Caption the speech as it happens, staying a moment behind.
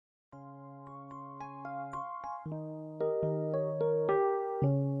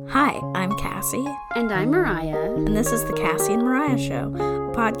Hi, I'm Cassie. And I'm Mariah. And this is the Cassie and Mariah Show,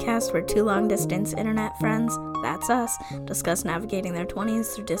 a podcast where two long-distance internet friends, that's us, discuss navigating their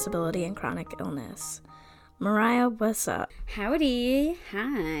 20s through disability and chronic illness. Mariah, what's up? Howdy.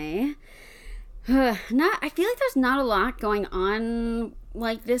 Hi. I feel like there's not a lot going on,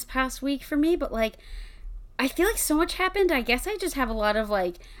 like, this past week for me, but, like, I feel like so much happened. I guess I just have a lot of,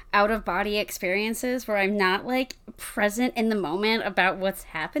 like, out-of-body experiences where I'm not, like, present in the moment about what's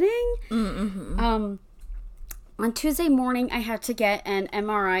happening. Mm-hmm. On Tuesday morning, I had to get an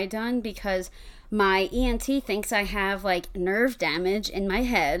MRI done because my ENT thinks I have, like, nerve damage in my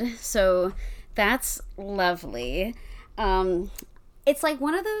head. So that's lovely. It's, like,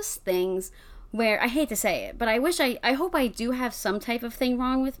 one of those things where, I hate to say it, but I hope I do have some type of thing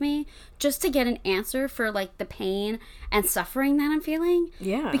wrong with me just to get an answer for, like, the pain and suffering that I'm feeling.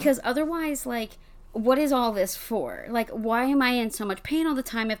 Yeah. Because otherwise, like, what is all this for? Like, why am I in so much pain all the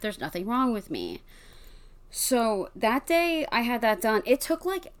time if there's nothing wrong with me? So that day I had that done. It took,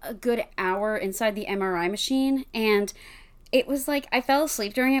 like, a good hour inside the MRI machine, and it was, like, I fell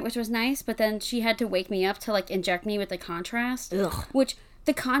asleep during it, which was nice, but then she had to wake me up to, like, inject me with the contrast. Ugh.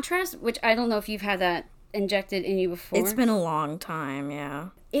 The contrast, which I don't know if you've had that injected in you before. It's been a long time, yeah.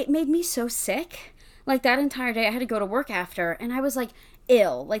 It made me so sick. Like, that entire day, I had to go to work after, and I was, like,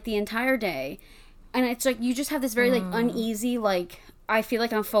 ill, like, the entire day. And it's, like, you just have this very, like, uneasy, like, I feel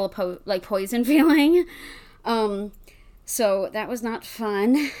like I'm full of, poison feeling. So that was not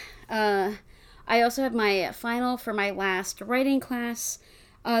fun. I also had my final for my last writing class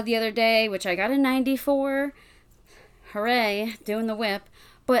the other day, which I got a 94. Hooray, doing the whip.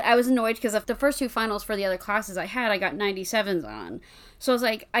 But I was annoyed because of the first two finals for the other classes I had, I got 97s on. So I was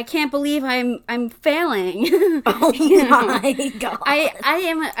like, I can't believe I'm failing. Oh my God.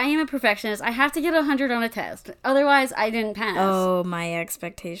 I am a perfectionist. I have to get 100 on a test. Otherwise, I didn't pass. Oh, my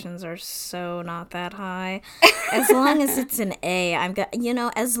expectations are so not that high. As long as it's an A,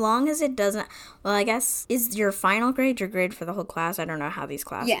 as long as it doesn't, well, I guess, is your final grade your grade for the whole class? I don't know how these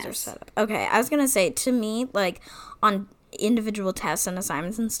classes are set up. Okay, I was going to say, to me, like, on individual tests and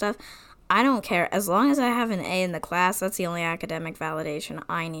assignments and stuff, I don't care. As long as I have an A in the class, that's the only academic validation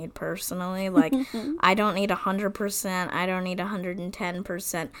I need personally. Like, I don't need 100%. I don't need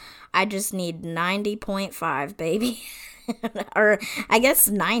 110%. I just need 90.5, baby. Or, I guess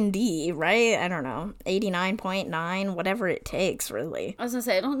 90, right? I don't know. 89.9, whatever it takes, really. I was going to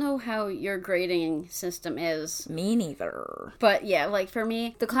say, I don't know how your grading system is. Me neither. But, yeah, like, for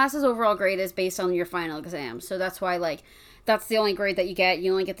me, the class's overall grade is based on your final exam. So that's why, like, that's the only grade that you get.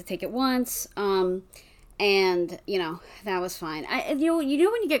 You only get to take it once. And, that was fine. You know when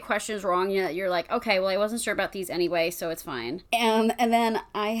you get questions wrong, you're like, okay, well, I wasn't sure about these anyway, so it's fine. And then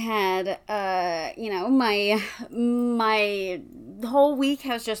I had, my whole week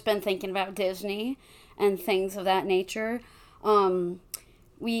has just been thinking about Disney and things of that nature.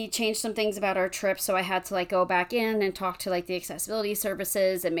 We changed some things about our trip, so I had to, like, go back in and talk to, like, the accessibility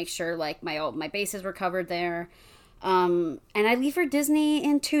services and make sure, like, all my bases were covered there. And I leave for Disney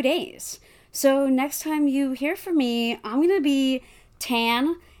in 2 days. So next time you hear from me, I'm going to be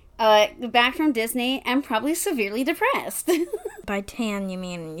tan, back from Disney, and probably severely depressed. By tan, you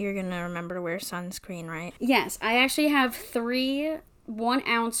mean you're going to remember to wear sunscreen, right? Yes, I actually have 3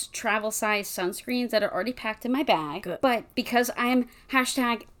 1-ounce travel-size sunscreens that are already packed in my bag. Good. But because I'm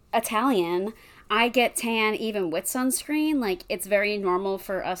 #Italian, I get tan even with sunscreen. Like, it's very normal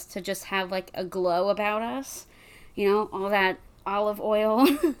for us to just have, like, a glow about us. All that olive oil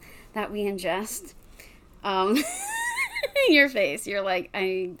that we ingest. Your face, you're like,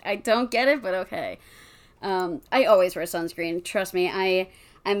 I don't get it, but okay. I always wear sunscreen. Trust me, I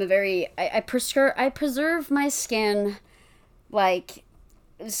preserve my skin like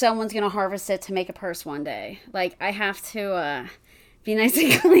someone's gonna harvest it to make a purse one day. Like, I have to be nice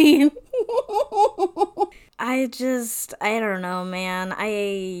and clean. I don't know, man.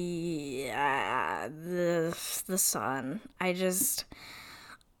 The sun.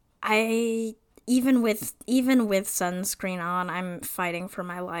 Even with sunscreen on, I'm fighting for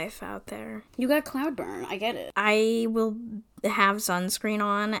my life out there. You got cloud burn. I get it. I will have sunscreen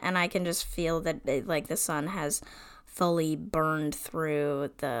on, and I can just feel that the sun has fully burned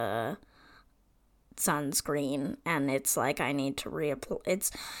through the sunscreen, and it's like I need to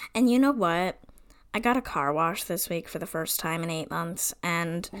reapply. And you know what? I got a car wash this week for the first time in 8 months,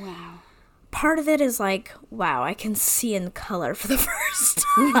 and wow. Part of it is like, wow, I can see in color for the first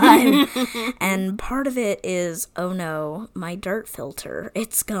time. And part of it is, oh no, my dirt filter,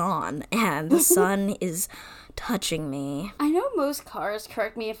 it's gone. And the sun is touching me. I know most cars,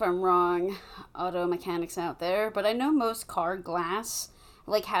 correct me if I'm wrong, auto mechanics out there, but I know most car glass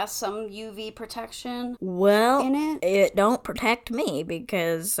like has some UV protection Well, in it? it don't protect me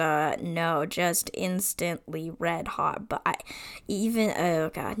because no, just instantly red hot. But oh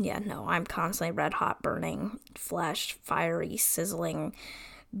god, yeah, no, I'm constantly red hot, burning flesh, fiery, sizzling,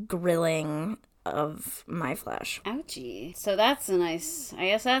 grilling of my flesh. Ouchie. So that's a nice. I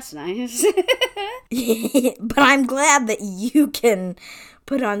guess that's nice. But I'm glad that you can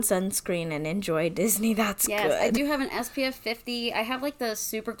put on sunscreen and enjoy Disney. That's Yes, good. I do have an SPF 50. I have like the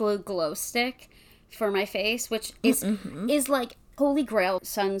super glue glow stick for my face, which is like holy grail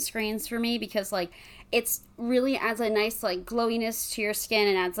sunscreens for me because like it's really adds a nice like glowiness to your skin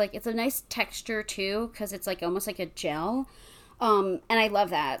and adds like it's a nice texture too because it's like almost like a gel. And I love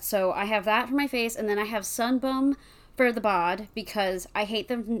that. So I have that for my face, and then I have Sunbum for the bod because I hate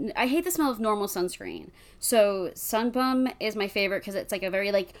them. I hate the smell of normal sunscreen. So Sunbum is my favorite because it's like a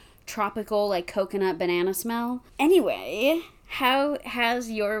very like tropical like coconut banana smell. Anyway, how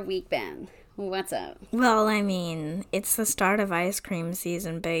has your week been? What's up? Well, I mean, it's the start of ice cream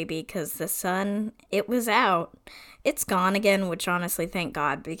season, baby, because the sun, it was out. It's gone again, which honestly, thank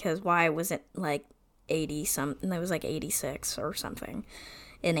God, because why was it like 80 something? It was like 86 or something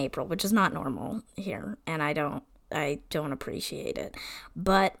in April, which is not normal here, and I don't appreciate it.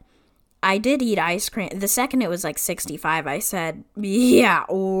 But I did eat ice cream. The second it was like 65, I said, yeah,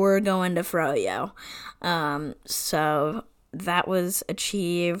 we're going to Froyo. So that was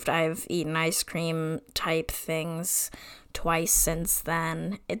achieved. I've eaten ice cream type things twice since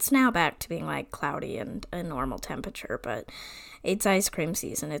then. It's now back to being like cloudy and a normal temperature, but it's ice cream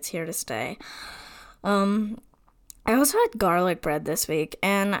season. It's here to stay. I also had garlic bread this week,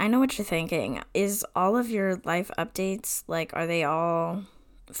 and I know what you're thinking. Is all of your life updates, like, are they all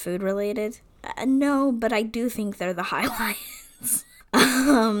food related? No, but I do think they're the highlights.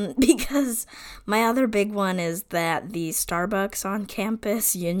 Because my other big one is that the Starbucks on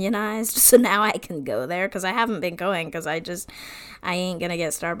campus unionized, so now I can go there, because I haven't been going, because I ain't gonna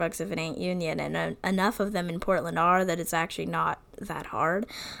get Starbucks if it ain't union, and enough of them in Portland are that it's actually not that hard,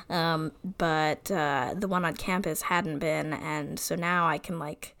 but the one on campus hadn't been, and so now I can,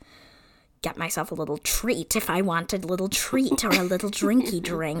 like, get myself a little treat if I wanted a little treat or a little drinky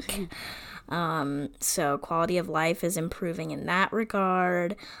drink. So quality of life is improving in that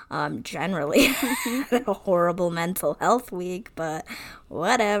regard. Generally, a horrible mental health week, but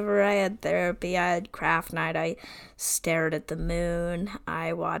whatever. I had therapy, I had craft night, I stared at the moon,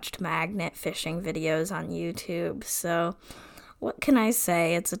 I watched magnet fishing videos on YouTube, so what can I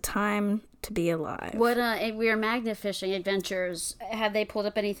say? It's a time to be alive. What your magnet fishing adventures, have they pulled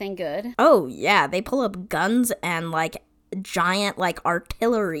up anything good? Oh yeah, they pull up guns and like giant like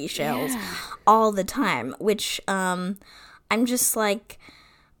artillery shells all the time, which I'm just like,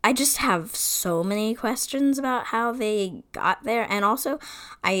 I just have so many questions about how they got there, and also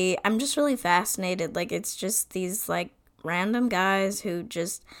I'm just really fascinated. Like, it's just these like random guys who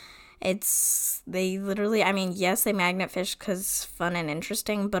just, they literally, I mean, yes, they magnet fish because fun and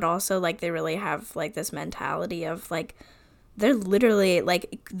interesting, but also like they really have like this mentality of like, they're literally,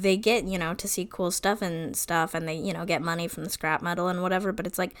 like, they get, to see cool stuff, and they, get money from the scrap metal and whatever, but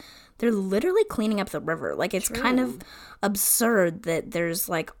it's, like, they're literally cleaning up the river. Like, it's kind of absurd that there's,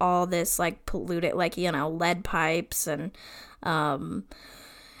 like, all this, like, polluted, like, lead pipes and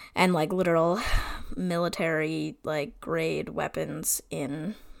like, literal military, like, grade weapons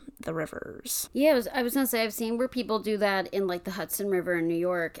in the rivers. Yeah, I was gonna say, I've seen where people do that in like the Hudson River in New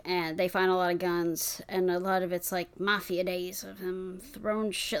York, and they find a lot of guns, and a lot of it's like mafia days of them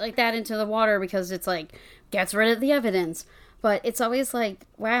throwing shit like that into the water because it's like gets rid of the evidence. But it's always like,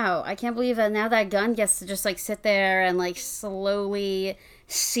 wow, I can't believe that now that gun gets to just like sit there and like slowly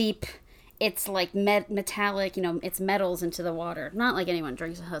seep its like metallic, its metals into the water. Not like anyone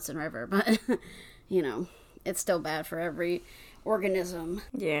drinks the Hudson River, but it's still bad for every organism.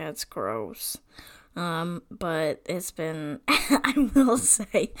 Yeah, it's gross. But it's been, I will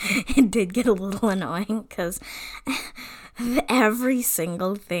say, it did get a little annoying because every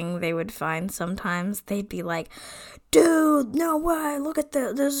single thing they would find, sometimes they'd be like, dude, no way, look at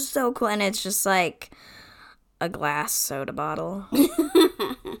this is so cool. And it's just like a glass soda bottle.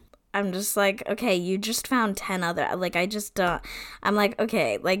 I'm just like, okay, you just found 10 other, like, I'm like,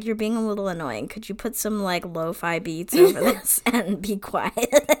 okay, like, you're being a little annoying. Could you put some, like, lo-fi beats over this and be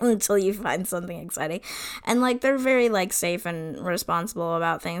quiet until you find something exciting? And, like, they're very, like, safe and responsible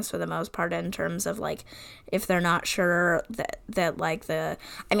about things for the most part, in terms of, like, if they're not sure that like,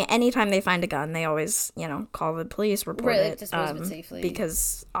 anytime they find a gun, they always, call the police, report it. Dispose of it safely.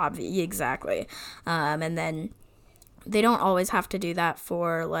 Because, exactly. And then they don't always have to do that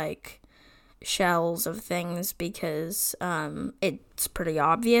for, like, shells of things because it's pretty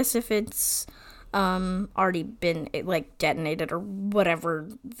obvious if it's already been like detonated or whatever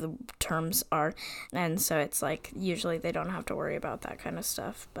the terms are, and so it's like usually they don't have to worry about that kind of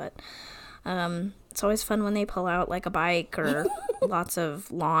stuff. But it's always fun when they pull out like a bike or lots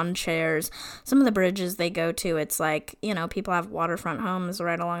of lawn chairs. Some of the bridges they go to, it's like, you know, people have waterfront homes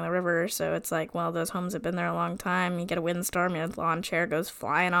right along the river, so it's like, well, those homes have been there a long time. You get a windstorm, your lawn chair goes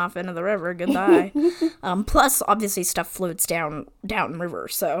flying off into the river. Goodbye. Plus, obviously, stuff floats down river.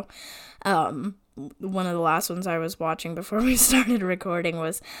 So, one of the last ones I was watching before we started recording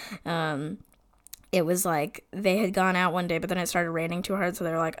was, it was like they had gone out one day, but then it started raining too hard, so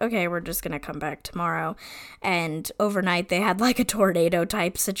they were like, okay, we're just going to come back tomorrow. And overnight, they had like a tornado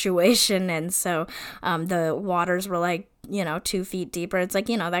type situation, and so the waters were like, you know, 2 feet deeper. It's like,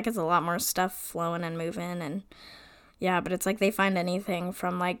 you know, that gets a lot more stuff flowing and moving, and yeah, but it's like they find anything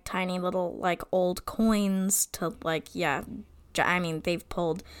from like tiny little like old coins to like, yeah, I mean, they've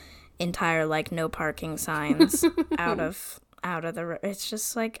pulled entire like no parking signs out of the, it's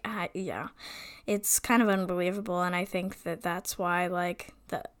just like, yeah, it's kind of unbelievable. And I think that's why like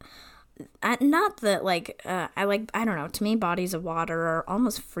not that like I don't know, to me bodies of water are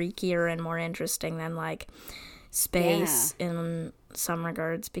almost freakier and more interesting than like space in some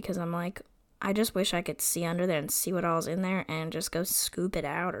regards, because I'm like, I just wish I could see under there and see what all's in there and just go scoop it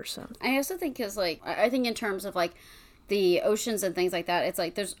out or something. I also think because like I think in terms of like the oceans and things like that, it's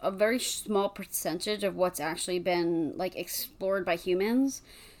like there's a very small percentage of what's actually been like explored by humans.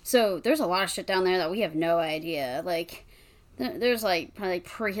 So there's a lot of shit down there that we have no idea. Like there's like probably like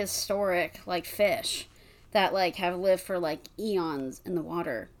prehistoric like fish that like have lived for like eons in the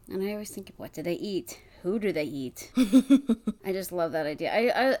water. And I always think, what do they eat? Who do they eat? I just love that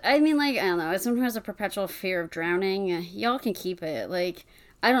idea. I mean, like, I don't know. I sometimes have a perpetual fear of drowning. Y'all can keep it. Like,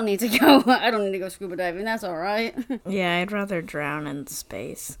 I don't need to go scuba diving. That's all right. Yeah, I'd rather drown in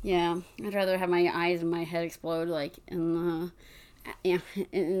space. Yeah, I'd rather have my eyes and my head explode like in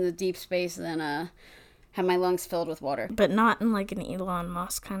the deep space than have my lungs filled with water. But not in like an Elon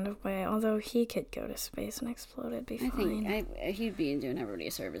Musk kind of way. Although he could go to space and explode, it'd be fine. I think he'd be doing everybody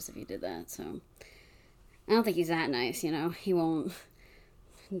a service if he did that. So I don't think he's that nice. You know, he won't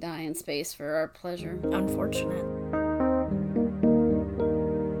die in space for our pleasure. Unfortunate.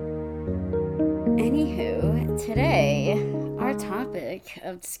 Anywho, today our topic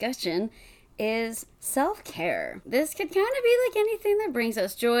of discussion is self-care. This could kind of be like anything that brings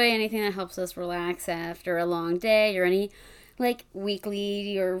us joy, anything that helps us relax after a long day, or any like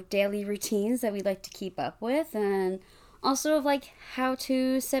weekly or daily routines that we like to keep up with, and also of like how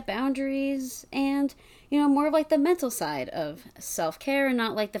to set boundaries and, you know, more of like the mental side of self-care and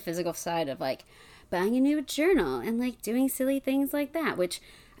not like the physical side of like buying a new journal and like doing silly things like that, which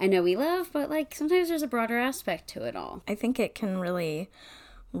I know we love, but like sometimes there's a broader aspect to it all. I think it can really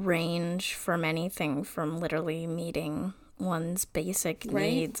range from anything from literally meeting one's basic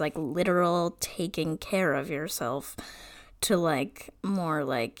needs, like literal taking care of yourself, to like more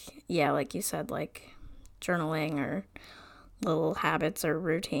like, yeah, like you said, like journaling or little habits or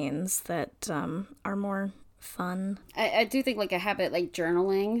routines that are more fun. I do think like a habit like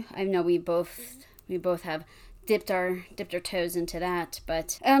journaling, I know we both have dipped our toes into that,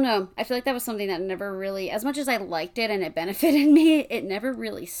 but I don't know, I feel like that was something that never really, as much as I liked it and it benefited me, it never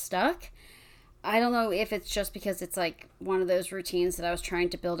really stuck. I don't know if it's just because it's like one of those routines that I was trying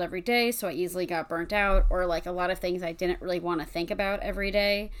to build every day, so I easily got burnt out, or like a lot of things I didn't really want to think about every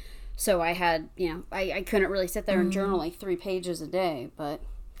day, so I had, you know, I couldn't really sit there and journal like 3 pages a day. But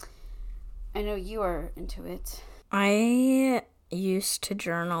I know you are into it. I used to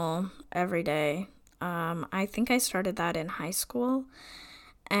journal every day. I think I started that in high school,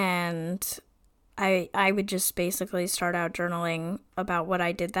 and I would just basically start out journaling about what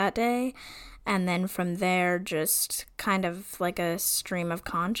I did that day, and then from there just kind of like a stream of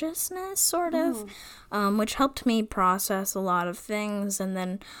consciousness sort of, which helped me process a lot of things. And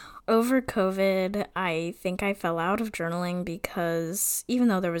then over COVID, I think I fell out of journaling because even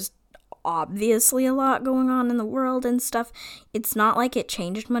though there was obviously a lot going on in the world and stuff, it's not like it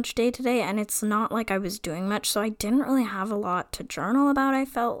changed much day to day, and it's not like I was doing much, so I didn't really have a lot to journal about, I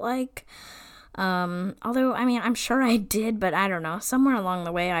felt like. Although, I mean, I'm sure I did, but I don't know, somewhere along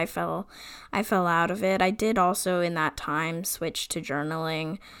the way I fell out of it. I did also in that time switch to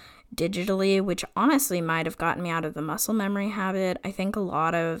journaling digitally, which honestly might have gotten me out of the muscle memory habit. I think a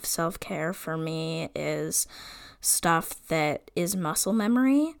lot of self-care for me is stuff that is muscle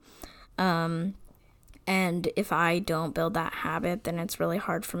memory. And if I don't build that habit, then it's really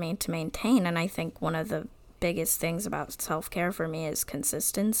hard for me to maintain. And I think one of the biggest things about self-care for me is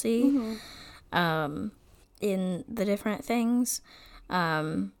consistency. in the different things.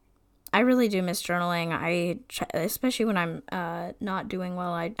 I really do miss journaling. Especially when I'm not doing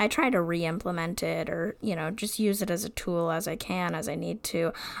well, I try to re-implement it, or, just use it as a tool as I can, as I need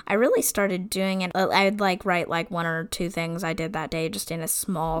to. I really started doing it. I'd write one or two things I did that day just in a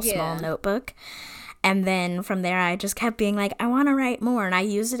small notebook. And then from there, I just kept being like, I want to write more. And I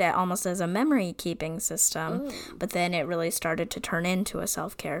used it almost as a memory keeping system. Ooh. But then it really started to turn into a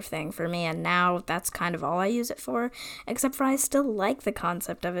self-care thing for me. And now that's kind of all I use it for. Except for I still like the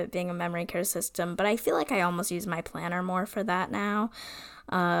concept of it being a memory care system. But I feel like I almost use my planner more for that now.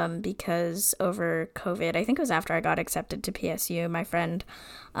 Because over COVID, I think it was after I got accepted to PSU, my friend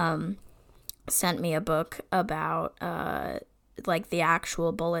sent me a book about the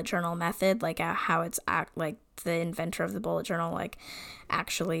actual bullet journal method, how it's the inventor of the bullet journal,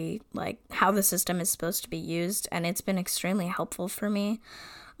 actually how the system is supposed to be used. And it's been extremely helpful for me,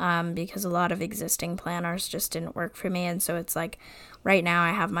 because a lot of existing planners just didn't work for me. And so it's right now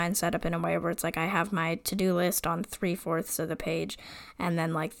I have mine set up in a way where it's I have my to-do list on 3/4 of the page, and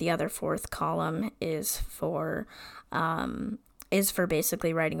then the other fourth column is for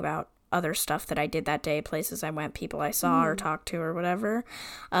basically writing about other stuff that I did that day, places I went, people I saw or talked to or whatever.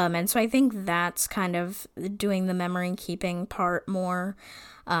 And so I think that's kind of doing the memory keeping part more.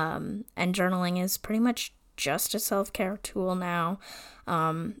 And journaling is pretty much just a self-care tool now.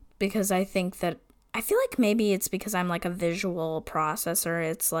 Because I think that, I feel like maybe it's because I'm a visual processor.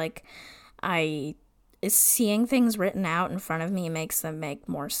 It's seeing things written out in front of me makes them make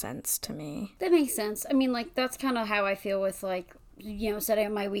more sense to me. That makes sense. I mean, that's kind of how I feel with setting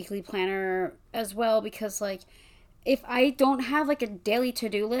up my weekly planner as well, because if I don't have a daily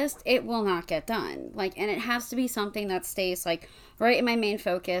to-do list, it will not get done. And it has to be something that stays right in my main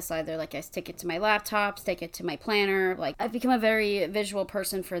focus. Either I stick it to my laptop, stick it to my planner. I've become a very visual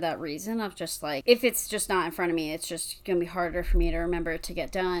person for that reason, of just if it's just not in front of me, it's just gonna be harder for me to remember to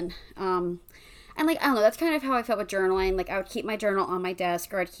get done. And I don't know, that's kind of how I felt with journaling. I would keep my journal on my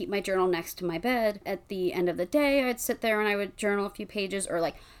desk, or I'd keep my journal next to my bed. At the end of the day, I'd sit there and I would journal a few pages,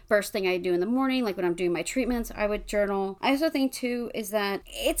 or first thing I do in the morning, when I'm doing my treatments, I would journal. I also think too is that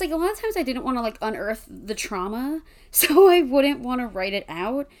it's a lot of times I didn't want to unearth the trauma, so I wouldn't want to write it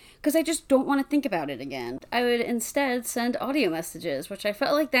out, because I just don't want to think about it again. I would instead send audio messages, which I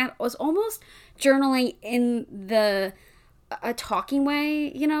felt like that was almost journaling in a talking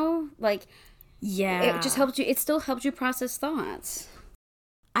way, Yeah. It just helps you, it still helps you process thoughts.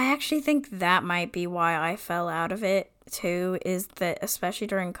 I actually think that might be why I fell out of it too, is that especially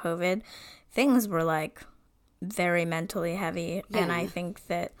during COVID, things were very mentally heavy. Yeah. And I think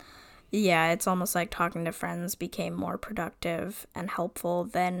that, it's almost talking to friends became more productive and helpful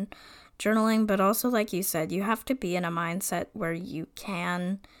than journaling. But also, like you said, you have to be in a mindset where you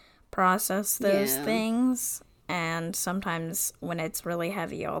can process those things. And sometimes when it's really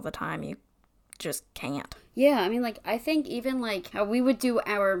heavy all the time, you just can't. Yeah, I mean, I think even how we would do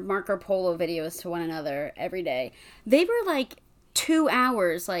our Marco Polo videos to one another every day, they were 2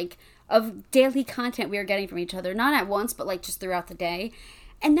 hours of daily content we were getting from each other, not at once, but just throughout the day.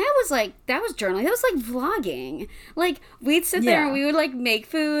 And that was journaling. That was vlogging. We'd sit there and we would make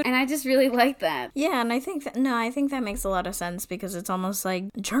food, and I just really liked that. Yeah, and I think that makes a lot of sense, because it's almost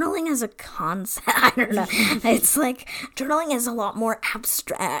journaling as a concept. I don't know. It's journaling is a lot more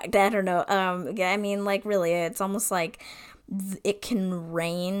abstract. I don't know. I mean, really, it's almost it can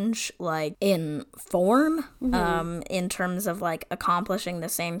range in form, in terms of accomplishing the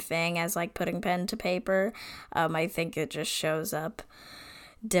same thing as putting pen to paper. I think it just shows up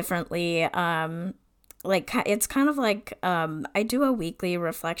differently. It's kind of I do a weekly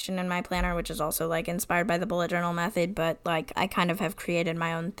reflection in my planner, which is also inspired by the bullet journal method, but I kind of have created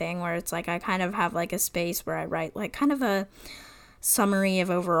my own thing where it's I kind of have a space where I write kind of a summary of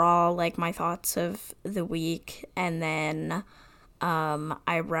overall my thoughts of the week, and then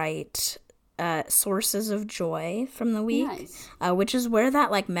I write sources of joy from the week. Nice. Which is where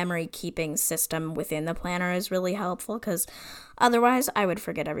that memory keeping system within the planner is really helpful, because otherwise I would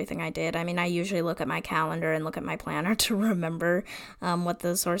forget everything I did. I mean, I usually look at my calendar and look at my planner to remember what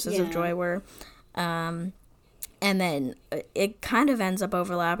those sources of joy were. And then it kind of ends up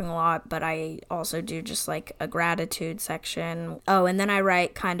overlapping a lot, but I also do just a gratitude section. Oh, and then I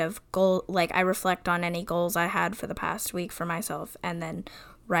write kind of I reflect on any goals I had for the past week for myself, and then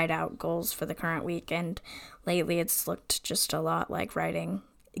write out goals for the current week. And lately it's looked just a lot like writing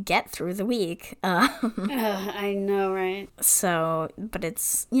get through the week. I know, right? So, but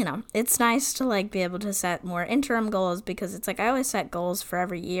it's, it's nice to be able to set more interim goals, because it's I always set goals for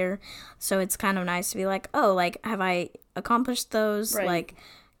every year. So it's kind of nice to be oh, have I accomplished those? Right.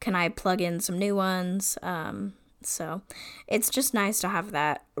 can I plug in some new ones? So it's just nice to have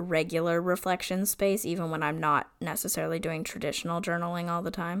that regular reflection space, even when I'm not necessarily doing traditional journaling all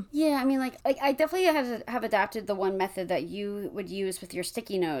the time. Yeah, I mean, like I definitely have adapted the one method that you would use with your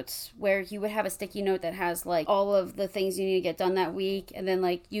sticky notes, where you would have a sticky note that has like all of the things you need to get done that week, and then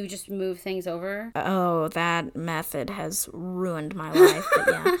like you just move things over. Oh, that method has ruined my life, but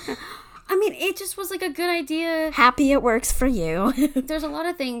yeah. I mean, it just was like a good idea. Happy it works for you. There's a lot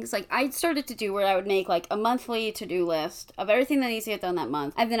of things like I started to do where I would make like a monthly to-do list of everything that needs to get done that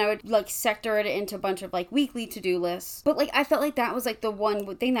month. And then I would like sector it into a bunch of like weekly to-do lists. But like I felt like that was like the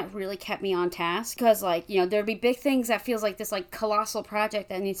one thing that really kept me on task. Because like, you know, there'd be big things that feels like this like colossal project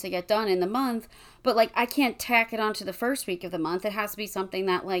that needs to get done in the month. But like I can't tack it onto the first week of the month. It has to be something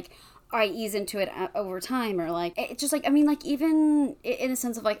that like I ease into it over time, or like it's just like, I mean, like even in a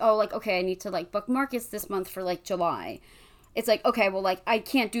sense of like, oh, like okay, I need to like book markets this month for like July. It's like, okay, well, like I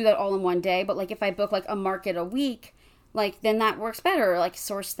can't do that all in one day, but like if I book like a market a week, like then that works better, like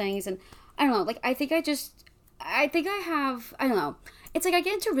source things. And I don't know, like I think I don't know, it's like I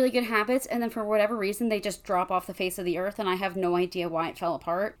get into really good habits, and then for whatever reason they just drop off the face of the earth, and I have no idea why it fell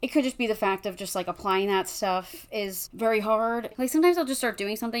apart. It could just be the fact of just like applying that stuff is very hard. Like sometimes I'll just start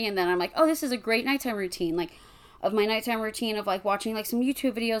doing something and then I'm like, oh, this is a great nighttime routine, like of my nighttime routine of like watching like some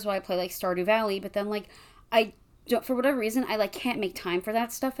YouTube videos while I play like Stardew Valley. But then like I don't, for whatever reason, I like can't make time for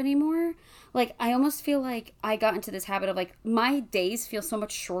that stuff anymore. Like I almost feel like I got into this habit of like my days feel so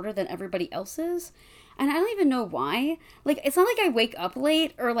much shorter than everybody else's. And I don't even know why. Like, it's not like I wake up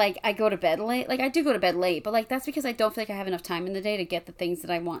late or, like, I go to bed late. Like, I do go to bed late, but, like, that's because I don't feel like I have enough time in the day to get the things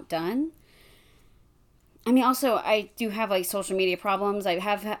that I want done. I mean, also, I do have, like, social media problems. I've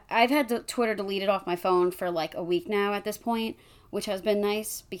had Twitter deleted off my phone for, like, a week now at this point, which has been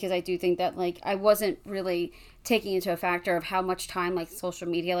nice because I do think that, like, I wasn't really taking into a factor of how much time, like, social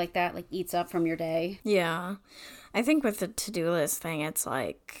media like that, like, eats up from your day. Yeah. I think with the to-do list thing, it's,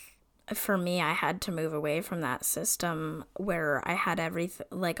 like, for me, I had to move away from that system where I had everything,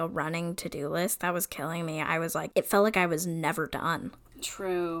 like a running to-do list that was killing me. I was like, it felt like I was never done.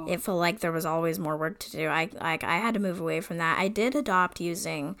 True. It felt like there was always more work to do. I had to move away from that. I did adopt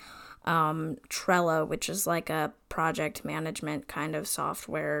using Trello, which is like a project management kind of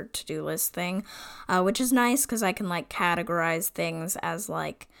software to-do list thing, which is nice because I can like categorize things as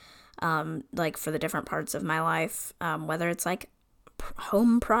like for the different parts of my life, whether it's like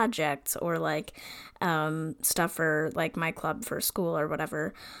home projects or like stuff for like my club for school or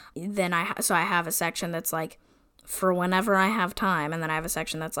whatever. Then I have a section that's like for whenever I have time, and then I have a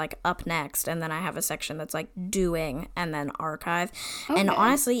section that's like up next, and then I have a section that's like doing, and then archive. Okay. And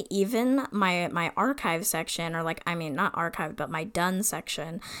honestly, even my archive section, or like, I mean not archive but my done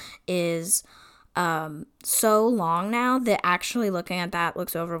section is so long now that actually looking at that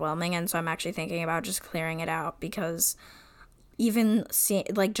looks overwhelming, and so I'm actually thinking about just clearing it out, because even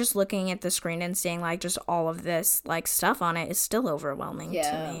like just looking at the screen and seeing like just all of this like stuff on it is still overwhelming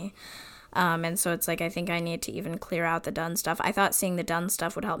to me. And so it's like I think I need to even clear out the done stuff. I thought seeing the done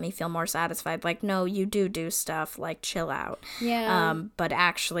stuff would help me feel more satisfied. Like, no, you do stuff, like chill out. Yeah. But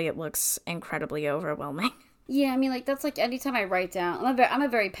actually it looks incredibly overwhelming. Yeah, I mean, like, that's, like, anytime I write down... I'm a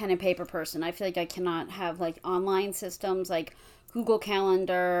very pen and paper person. I feel like I cannot have, like, online systems like Google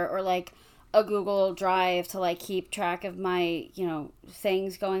Calendar or, like, a Google Drive to, like, keep track of my, you know,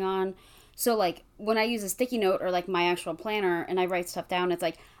 things going on. So, like, when I use a sticky note or, like, my actual planner and I write stuff down, it's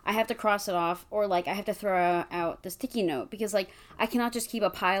like I have to cross it off, or, like, I have to throw out the sticky note because, like, I cannot just keep a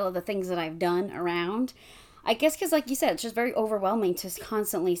pile of the things that I've done around. I guess because, like you said, it's just very overwhelming to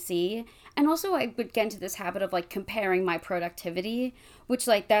constantly see. And also, I would get into this habit of, like, comparing my productivity, which,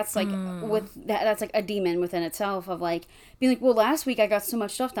 like, that's, like, that's, like, a demon within itself of, like, being like, well, last week I got so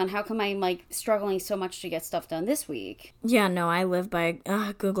much stuff done. How come I'm, like, struggling so much to get stuff done this week? Yeah, no, I live by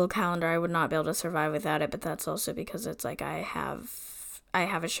Google Calendar. I would not be able to survive without it, but that's also because it's, like, I have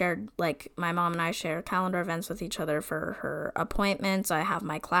a shared, like, my mom and I share calendar events with each other for her appointments. I have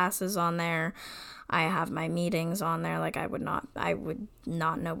my classes on there. I have my meetings on there. Like, I would not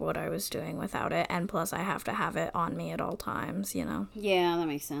know what I was doing without it. And plus, I have to have it on me at all times, you know? Yeah, that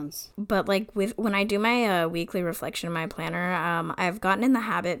makes sense. But, like, when I do my weekly reflection in my planner, I've gotten in the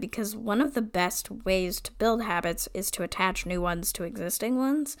habit, because one of the best ways to build habits is to attach new ones to existing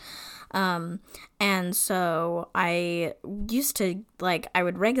ones. And so I used to, like, I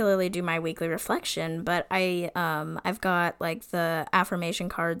would regularly do my weekly reflection, but I've got, like, the affirmation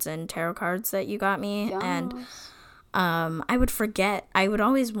cards and tarot cards that you got me. Yes. And I would forget. I would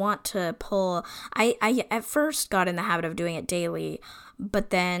always want to pull. I at first got in the habit of doing it daily,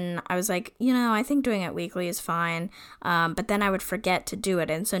 But then I was like, you know, I think doing it weekly is fine. But then I would forget to do it.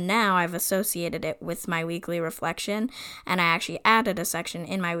 And so now I've associated it with my weekly reflection. And I actually added a section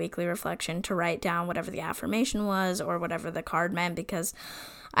in my weekly reflection to write down whatever the affirmation was or whatever the card meant, because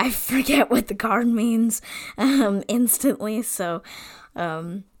I forget what the card means instantly. So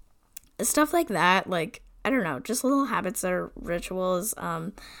stuff like that, like, I don't know, just little habits or rituals.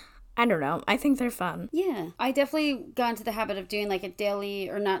 I don't know. I think they're fun. Yeah. I definitely got into the habit of doing like a daily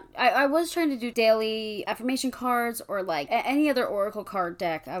or not. I was trying to do daily affirmation cards or like any other oracle card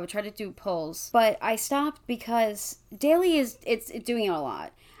deck. I would try to do pulls. But I stopped because daily it's doing it a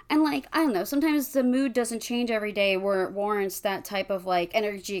lot. And like, I don't know, sometimes the mood doesn't change every day where it warrants that type of like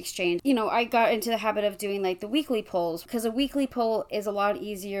energy exchange. You know, I got into the habit of doing like the weekly polls because a weekly poll is a lot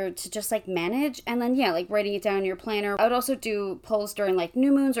easier to just like manage. And then, yeah, like writing it down in your planner. I would also do polls during like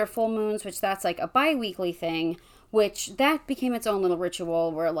new moons or full moons, which that's like a bi-weekly thing. Which that became its own little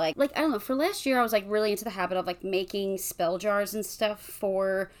ritual where like I don't know, for last year I was like really into the habit of like making spell jars and stuff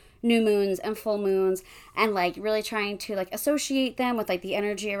for new moons and full moons, and like really trying to like associate them with like the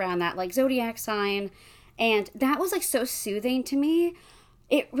energy around that like zodiac sign. And that was like so soothing to me.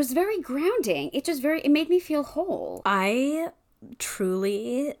 It was very grounding. It made me feel whole. I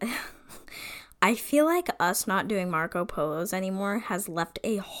truly I feel like us not doing Marco Polos anymore has left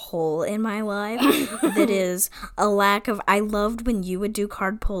a hole in my life that is a lack of... I loved when you would do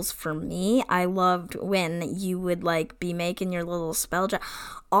card pulls for me. I loved when you would, like, be making your little spell jar.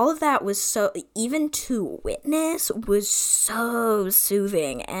 All of that was so... Even to witness was so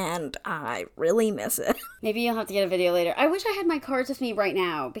soothing, and I really miss it. Maybe you'll have to get a video later. I wish I had my cards with me right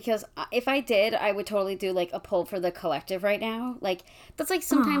now, because if I did, I would totally do, like, a pull for the collective right now. Like, that's, like,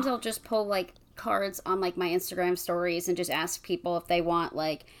 sometimes I'll just pull, like, cards on like my Instagram stories and just ask people if they want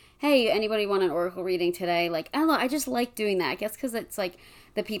like, hey, anybody want an oracle reading today? Like, I don't know, I just like doing that. I guess because it's like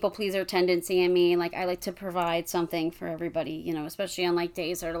the people pleaser tendency in me. Like, I like to provide something for everybody, you know, especially on like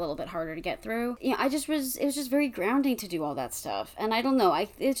days that are a little bit harder to get through. You know, it was just very grounding to do all that stuff. And I don't know,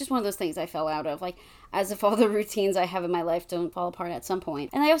 it's just one of those things I fell out of, like, as if all the routines I have in my life don't fall apart at some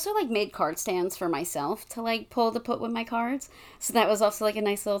point. And I also like made card stands for myself to like pull to put with my cards. So that was also like a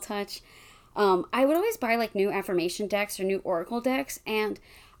nice little touch. I would always buy like new affirmation decks or new oracle decks, and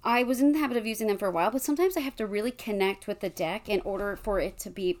I was in the habit of using them for a while, but sometimes I have to really connect with the deck in order for it to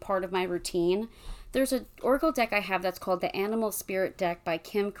be part of my routine. There's an oracle deck I have that's called the Animal Spirit deck by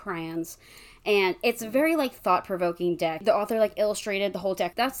Kim Krans, and it's a very like thought-provoking deck. The author like illustrated the whole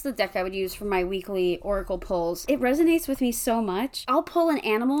deck. That's the deck I would use for my weekly oracle pulls. It resonates with me so much. I'll pull an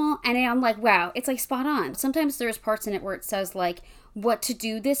animal and I'm like, wow, it's like spot on. Sometimes there's parts in it where it says like what to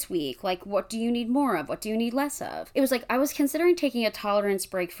do this week, like what do you need more of, what do you need less of. It was like I was considering taking a tolerance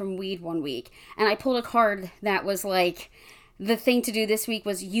break from weed one week, and I pulled a card that was like the thing to do this week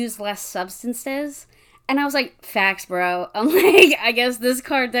was use less substances. And I was like, facts, bro. I'm like, I guess this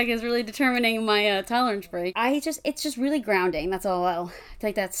card deck is really determining my tolerance break. It's just really grounding. That's all. I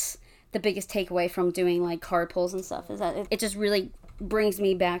think that's the biggest takeaway from doing like card pulls and stuff, is that it just really brings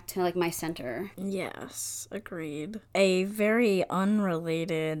me back to like my center. Yes, agreed. A very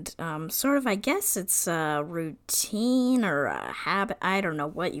unrelated sort of, I guess it's a routine or a habit. I don't know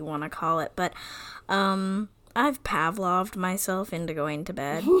what you want to call it, but I've Pavloved myself into going to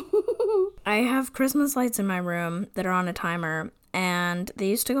bed. I have Christmas lights in my room that are on a timer, and they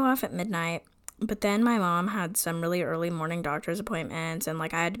used to go off at midnight. But then my mom had some really early morning doctor's appointments, and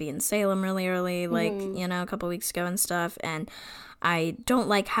like I had to be in Salem really early, like, you know, a couple weeks ago and stuff. And I don't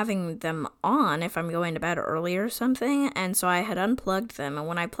like having them on if I'm going to bed early or something. And so I had unplugged them. And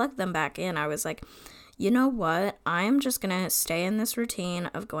when I plugged them back in, I was like, you know what? I'm just going to stay in this routine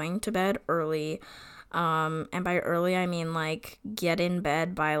of going to bed early. And by early, I mean, like, get in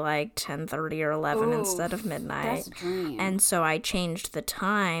bed by, like, 10:30 or 11 instead of midnight. That's a dream. And so I changed the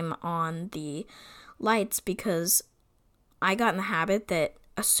time on the lights because I got in the habit that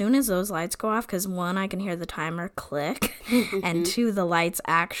as soon as those lights go off, because one, I can hear the timer click, and two, the lights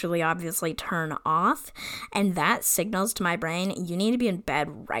actually obviously turn off, and that signals to my brain, you need to be in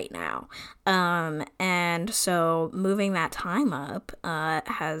bed right now. And so moving that time up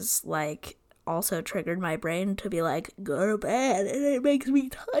has, like, also triggered my brain to be like, go to bed, and it makes me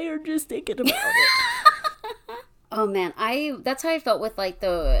tired just thinking about it. Oh man, that's how I felt with like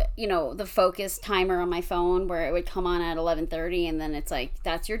the, you know, the focus timer on my phone, where it would come on at 11:30, and then it's like,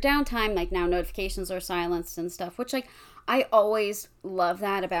 that's your downtime, like now notifications are silenced and stuff, which like I always love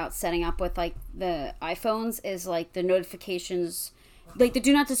that about setting up with like the iPhones, is like the notifications, like the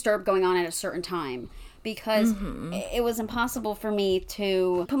do not disturb going on at a certain time. because it was impossible for me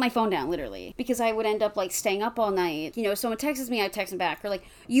to put my phone down, literally, because I would end up like staying up all night. You know, someone texts me, I'd text them back, or like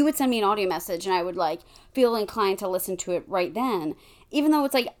you would send me an audio message and I would like feel inclined to listen to it right then. Even though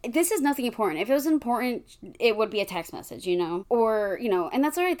it's like, this is nothing important. If it was important, it would be a text message, you know? Or, you know, and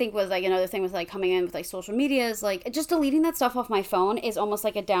that's what I think was like another thing with like coming in with like social media is like just deleting that stuff off my phone is almost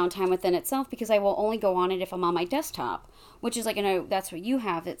like a downtime within itself, because I will only go on it if I'm on my desktop, which is like, you know, that's what you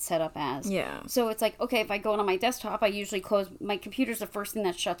have it set up as. Yeah. So it's like, okay, if I go on my desktop, I usually close my computer's the first thing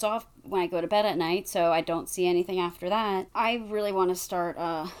that shuts off when I go to bed at night, so I don't see anything after that. I really want to start,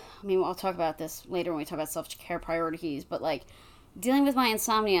 I mean, I'll talk about this later when we talk about self-care priorities, but like, dealing with my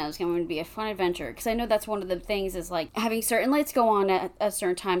insomnia is going to be a fun adventure, because I know that's one of the things is like having certain lights go on at a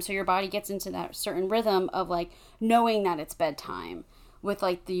certain time, so your body gets into that certain rhythm of like knowing that it's bedtime with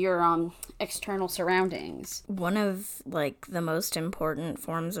like your external surroundings. One of like the most important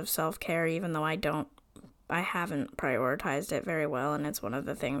forms of self-care, even though I haven't prioritized it very well, and it's one of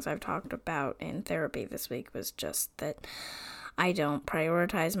the things I've talked about in therapy this week, was just that I don't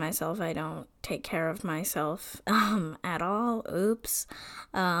prioritize myself. I don't take care of myself at all. Oops.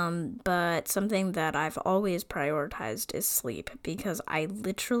 But something that I've always prioritized is sleep, because I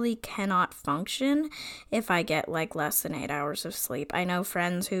literally cannot function if I get like less than 8 hours of sleep. I know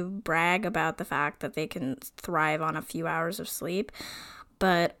friends who brag about the fact that they can thrive on a few hours of sleep,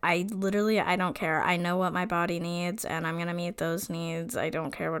 but I don't care. I know what my body needs, and I'm going to meet those needs. I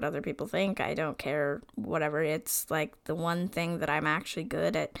don't care what other people think. I don't care whatever. It's like the one thing that I'm actually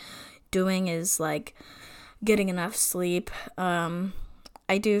good at doing is like getting enough sleep. I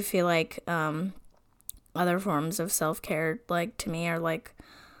do feel like other forms of self-care, like to me, are like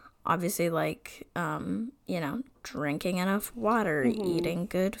obviously like, you know, drinking enough water, eating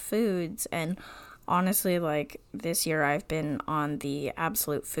good foods, and honestly, like, this year I've been on the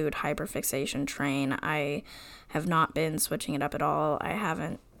absolute food hyperfixation train. I have not been switching it up at all. I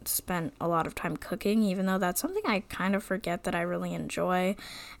haven't spent a lot of time cooking, even though that's something I kind of forget that I really enjoy,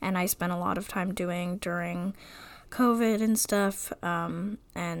 and I spent a lot of time doing during COVID and stuff,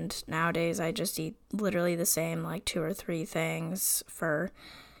 and nowadays I just eat literally the same, like, 2 or 3 things for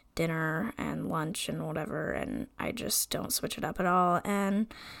dinner and lunch and whatever, and I just don't switch it up at all,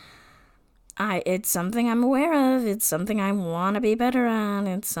 and it's something I'm aware of. It's something I want to be better at.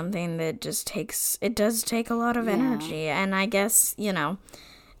 It's something that just it does take a lot of energy. And I guess, you know,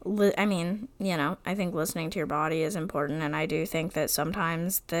 I think listening to your body is important. And I do think that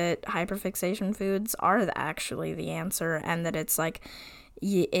sometimes that hyperfixation foods are actually the answer. And that it's like,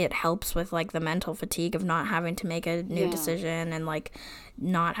 it helps with like the mental fatigue of not having to make a new decision, and like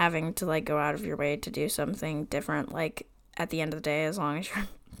not having to like go out of your way to do something different. Like at the end of the day, as long as you're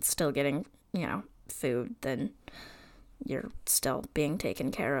still getting, you know, food, then you're still being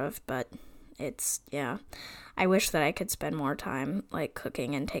taken care of. But it's, I wish that I could spend more time like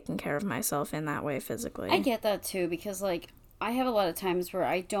cooking and taking care of myself in that way physically. I get that too, because like I have a lot of times where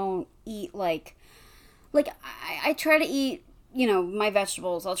I don't eat like I try to eat, you know, my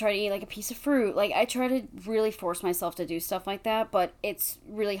vegetables. I'll try to eat like a piece of fruit. Like I try to really force myself to do stuff like that, but it's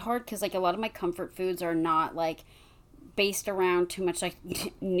really hard because like a lot of my comfort foods are not like based around too much like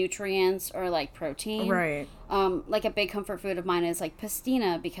nutrients or like protein. Right. Like a big comfort food of mine is like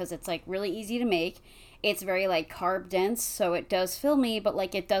pastina, because it's like really easy to make. It's very like carb dense, so it does fill me, but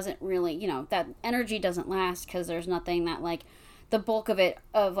like it doesn't really, you know, that energy doesn't last because there's nothing that like the bulk of it,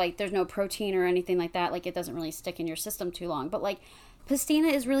 of like there's no protein or anything like that. Like it doesn't really stick in your system too long. But like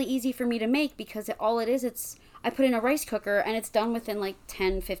pastina is really easy for me to make because all it is, I put in a rice cooker and it's done within like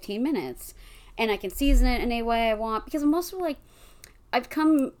 10-15 minutes. And I can season it any way I want, because I'm also like, I've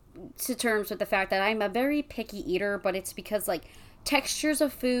come to terms with the fact that I'm a very picky eater, but it's because like textures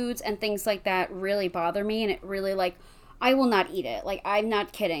of foods and things like that really bother me, and it really like, I will not eat it. Like, I'm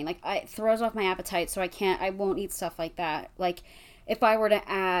not kidding. Like, it throws off my appetite, so I won't eat stuff like that. Like, if I were to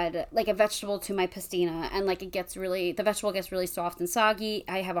add like a vegetable to my pastina and like the vegetable gets really soft and soggy,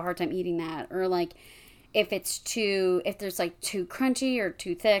 I have a hard time eating that. Or like, if there's like too crunchy or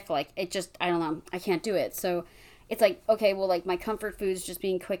too thick, like it just, I don't know, I can't do it. So it's like, okay, well, like my comfort foods just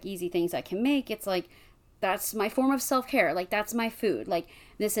being quick, easy things I can make. It's like, that's my form of self-care. Like that's my food. Like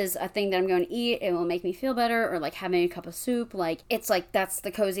this is a thing that I'm going to eat. It will make me feel better. Or like having a cup of soup. Like it's like, that's the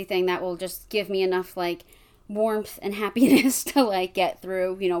cozy thing that will just give me enough like warmth and happiness to like get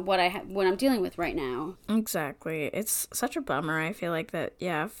through, you know, what I'm dealing with right now. Exactly. It's such a bummer. I feel like that,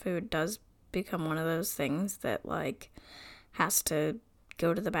 food does become one of those things that like has to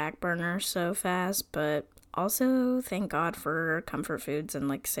go to the back burner so fast, but also thank God for comfort foods and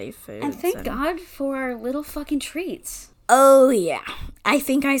like safe foods, and thank God for our little fucking treats. Oh yeah. I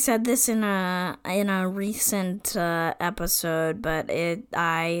think I said this in a recent episode, but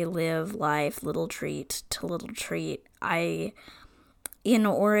I live life little treat to little treat. In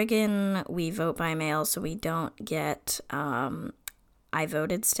Oregon, we vote by mail, so we don't get I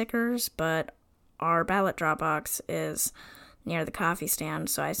voted stickers, but our ballot drop box is near the coffee stand,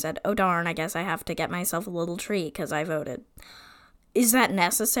 so I said, oh darn, I guess I have to get myself a little treat because I voted. Is that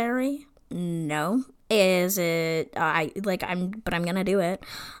necessary? No. Is it? But I'm gonna do it.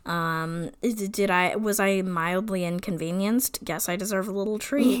 Was I mildly inconvenienced? Guess I deserve a little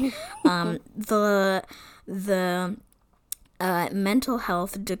treat. The mental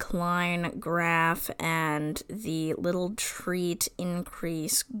health decline graph and the little treat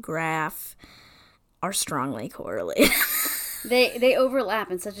increase graph are strongly correlated. They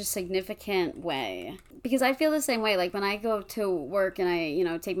overlap in such a significant way. Because I feel the same way. Like, when I go to work and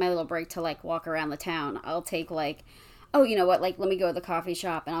I, take my little break to, like, walk around the town, I'll take, like, oh, you know what, like, let me go to the coffee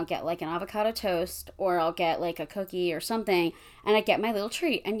shop and I'll get, like, an avocado toast, or I'll get, like, a cookie or something, and I get my little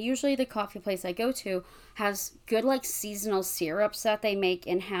treat. And usually the coffee place I go to has good, like, seasonal syrups that they make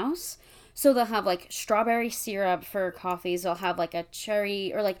in-house. So they'll have, like, strawberry syrup for coffees. They'll have, like, a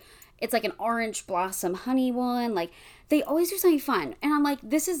cherry, or, like, it's, like, an orange blossom honey one. Like, they always do something fun. And I'm like,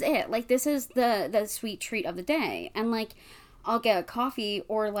 this is it. Like, this is the sweet treat of the day. And, like, I'll get a coffee,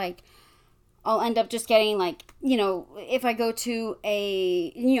 or, like, I'll end up just getting, like, if I go to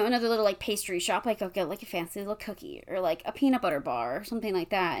another little, like, pastry shop, like, I'll get, like, a fancy little cookie, or, like, a peanut butter bar, or something like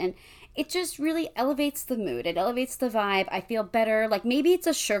that. And it just really elevates the mood. It elevates the vibe. I feel better. Like, maybe it's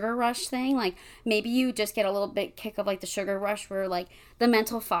a sugar rush thing. Like, maybe you just get a little bit kick of, like, the sugar rush where, like, the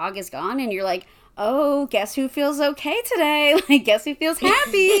mental fog is gone, and you're like, oh, guess who feels okay today? Like, guess who feels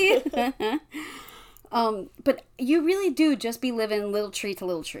happy? But you really do just be living little treat to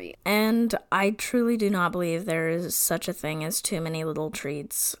little treat. And I truly do not believe there is such a thing as too many little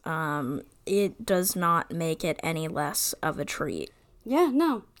treats. It does not make it any less of a treat. Yeah,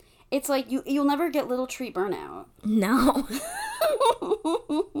 no. It's like you'll never get little treat burnout. No.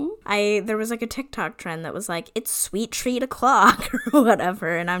 There was like a TikTok trend that was like, it's sweet treat o'clock or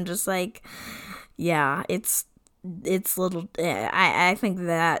whatever. And I'm just like, yeah, it's little. I think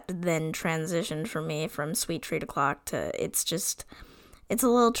that then transitioned for me from sweet treat o'clock to it's a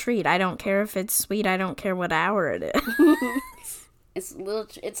little treat. I don't care if it's sweet. I don't care what hour it is.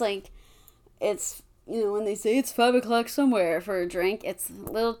 It's like, when they say it's 5 o'clock somewhere for a drink, it's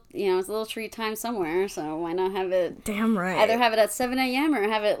a little treat time somewhere. So why not have it? Damn right. Either have it at 7 a.m. or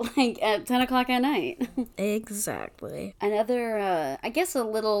have it like at 10 o'clock at night. Exactly. Another, I guess, a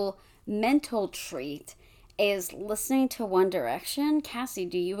little mental treat is listening to One Direction. Cassie,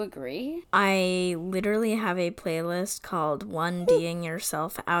 do you agree? I literally have a playlist called One D'ing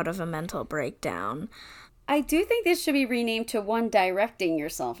Yourself Out of a Mental Breakdown. I do think this should be renamed to One Directing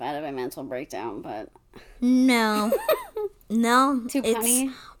Yourself Out of a Mental Breakdown, but... No. No. Too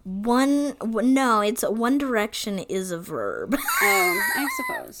punny? It's One Direction is a verb. I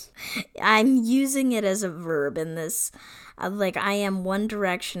suppose. I'm using it as a verb in this... I am one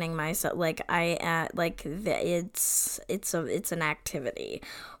directioning myself. It's an activity.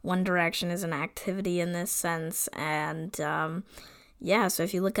 One Direction is an activity in this sense, and yeah. So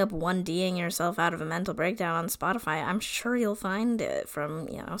if you look up One D'ing Yourself Out of a Mental Breakdown on Spotify, I'm sure you'll find it from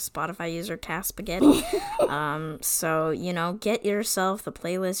Spotify user Cass Spaghetti. So get yourself the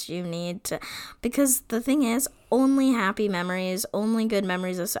playlist you need to, because the thing is, only happy memories, only good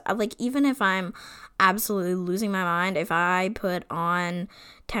memories. Even if I'm absolutely losing my mind, if I put on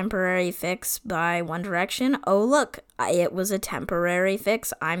Temporary Fix by One Direction, oh look, it was a temporary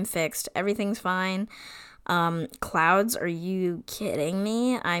fix. I'm fixed. Everything's fine. Clouds, are you kidding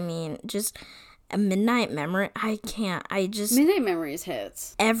me? I mean, just a Midnight Memory. Midnight Memories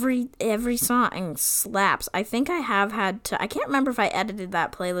hits. Every song slaps. I think I have had to, I can't remember if I edited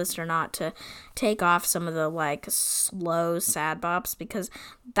that playlist or not, to take off some of the slow sad bops, because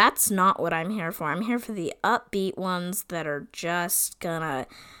that's not what I'm here for. I'm here for the upbeat ones that are just gonna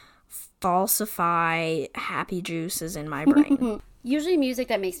falsify happy juices in my brain. Usually music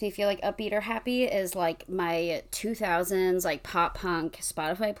that makes me feel upbeat or happy is my 2000s pop punk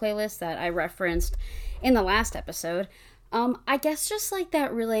Spotify playlist that I referenced in the last episode. I guess just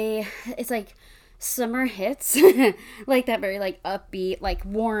that really, it's summer hits, that very upbeat,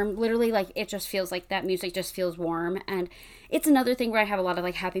 warm, literally it just feels that music just feels warm. And it's another thing where I have a lot of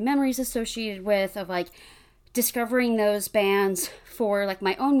happy memories associated with, of discovering those bands for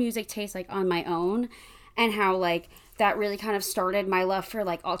my own music taste, on my own, and how that really kind of started my love for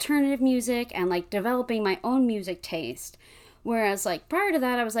alternative music and developing my own music taste Whereas, like, prior to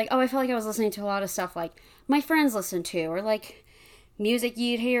that, I was like, oh, I felt like I was listening to a lot of stuff like my friends listen to, or like music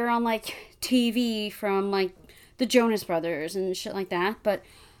you'd hear on like TV from like the Jonas Brothers and shit like that. But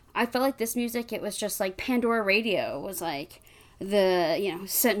I felt like this music, it was just like Pandora Radio was like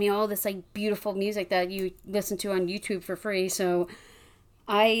sent me all this like beautiful music that you listen to on YouTube for free. So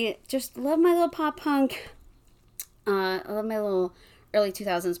I just love my little pop punk. I love my little early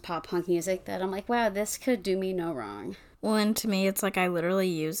 2000s pop punk music that I'm like, wow, this could do me no wrong. Well, and to me, it's like I literally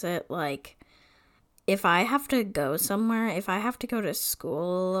use it like if I have to go somewhere, if I have to go to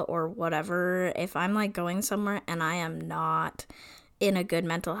school or whatever, if I'm like going somewhere and I am not in a good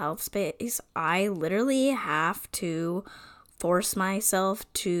mental health space, I literally have to force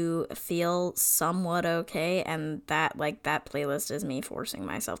myself to feel somewhat okay, and that playlist is me forcing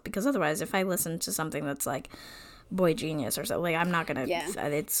myself, because otherwise if I listen to something that's like Boy Genius or something, like I'm not gonna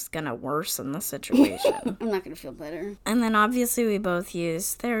it's gonna worsen the situation. I'm not gonna feel better. And then obviously we both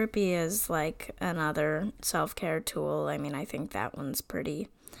use therapy as like another self-care tool. I mean, I think that one's pretty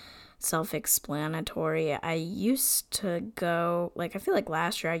self-explanatory. I used to go, like, I feel like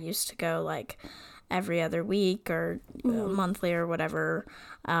last year I used to go like every other week or monthly or whatever,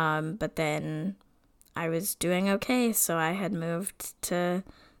 but then I was doing okay, so I had moved to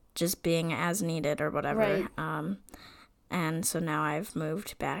just being as needed or whatever. Right. And so now I've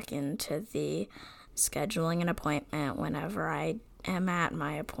moved back into the scheduling an appointment whenever I am at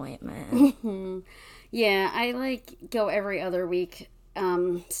my appointment. Yeah, I like go every other week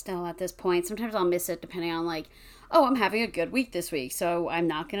still at this point. Sometimes I'll miss it depending on like, oh, I'm having a good week this week, so I'm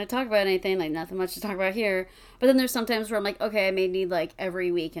not going to talk about anything, like nothing much to talk about here. But then there's sometimes where I'm like, okay, I may need like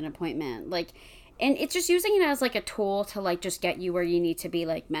every week an appointment. Like, and it's just using it as like a tool to like just get you where you need to be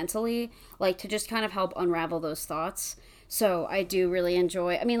like mentally, like to just kind of help unravel those thoughts. So I do really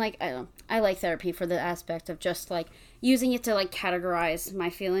enjoy, I mean, like, I don't know, I like therapy for the aspect of just like using it to like categorize my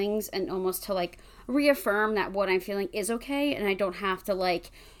feelings and almost to like reaffirm that what I'm feeling is okay, and I don't have to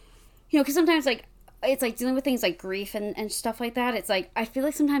like, because sometimes like it's like dealing with things like grief and stuff like that. It's like I feel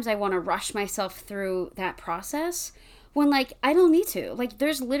like sometimes I want to rush myself through that process when like I don't need to. Like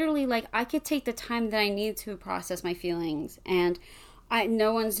there's literally like I could take the time that I need to process my feelings, and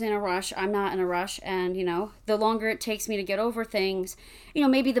no one's in a rush. I'm not in a rush, and the longer it takes me to get over things,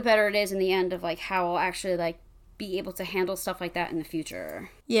 maybe the better it is in the end of like how I'll actually like be able to handle stuff like that in the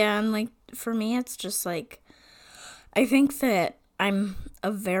future. Yeah, and like for me it's just like I think that I'm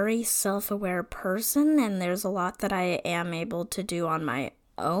a very self-aware person, and there's a lot that I am able to do on my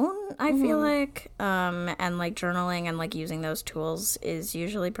own, I feel like, and like journaling and like using those tools is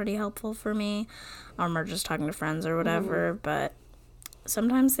usually pretty helpful for me, or just talking to friends or whatever. But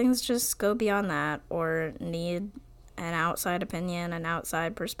sometimes things just go beyond that or need an outside opinion, an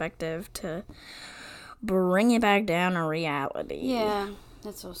outside perspective to bring it back down to reality. Yeah,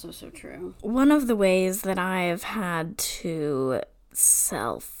 that's also so true. One of the ways that I've had to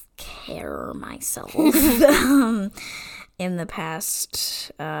self-care myself in the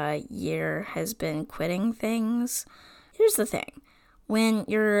past year has been quitting things. Here's the thing. When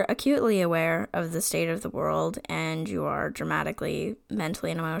you're acutely aware of the state of the world and you are dramatically,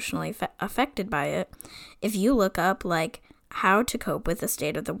 mentally, and emotionally affected by it, if you look up, like, how to cope with the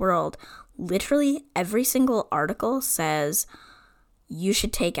state of the world, literally every single article says you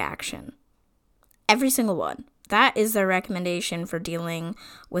should take action. Every single one. That is their recommendation for dealing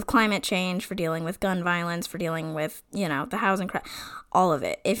with climate change, for dealing with gun violence, for dealing with, the housing crisis, all of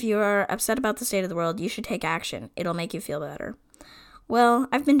it. If you're upset about the state of the world, you should take action. It'll make you feel better. Well,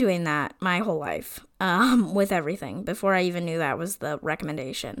 I've been doing that my whole life, with everything, before I even knew that was the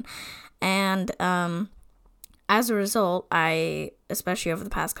recommendation. And as a result, I, especially over the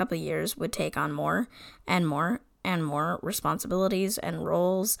past couple of years, would take on more and more and more responsibilities and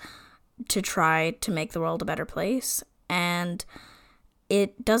roles to try to make the world a better place. And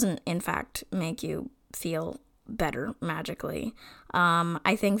it doesn't, in fact, make you feel better magically.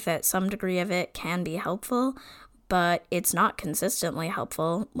 I think that some degree of it can be helpful, but it's not consistently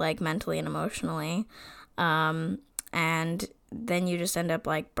helpful, like mentally and emotionally. And then you just end up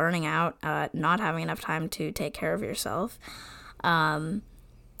like burning out, not having enough time to take care of yourself.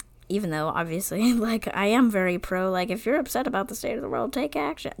 Even though obviously, like, I am very pro, like, if you're upset about the state of the world, take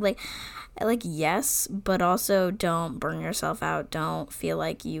action. Like yes, but also don't burn yourself out. Don't feel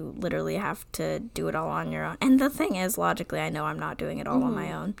like you literally have to do it all on your own. And the thing is, logically, I know I'm not doing it all on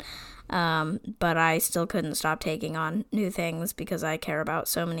my own. But I still couldn't stop taking on new things because I care about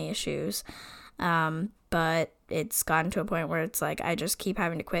so many issues. But it's gotten to a point where it's like I just keep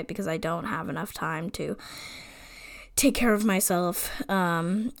having to quit because I don't have enough time to take care of myself.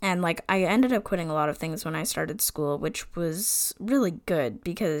 And like I ended up quitting a lot of things when I started school, which was really good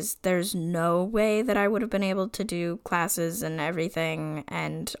because there's no way that I would have been able to do classes and everything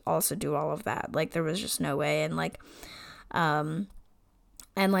and also do all of that. Like there was just no way. And like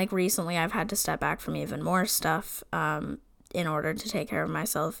recently I've had to step back from even more stuff in order to take care of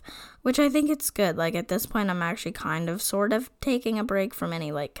myself, which I think it's good. Like at this point I'm actually kind of sort of taking a break from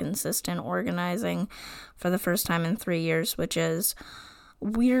any like consistent organizing for the first time in 3 years, which is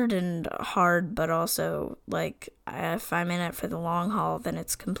weird and hard, but also like if I'm in it for the long haul, then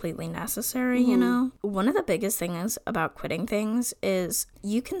it's completely necessary, you know? One of the biggest things about quitting things is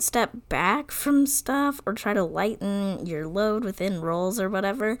you can step back from stuff or try to lighten your load within roles or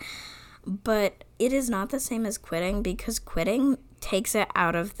whatever, but it is not the same as quitting because quitting takes it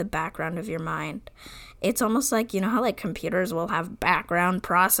out of the background of your mind. It's almost like, you know how like computers will have background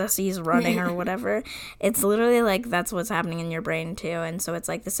processes running or whatever? It's literally like that's what's happening in your brain too. And so it's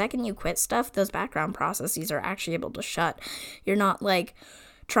like the second you quit stuff, those background processes are actually able to shut. You're not like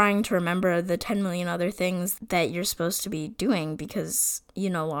trying to remember the 10 million other things that you're supposed to be doing because you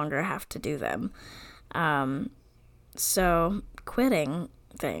no longer have to do them. So quitting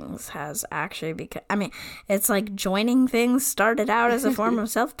things has actually become, I mean, it's like joining things started out as a form of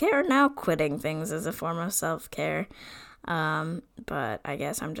self-care, now quitting things as a form of self-care. But I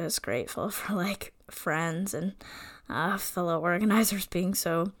guess I'm just grateful for like friends and fellow organizers being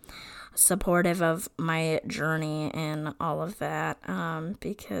so supportive of my journey and all of that,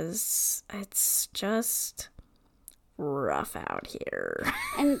 because it's just rough out here.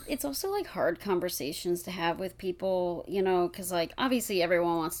 And it's also like hard conversations to have with people, you know, because like obviously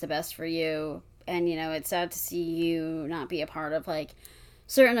everyone wants the best for you, and you know it's sad to see you not be a part of like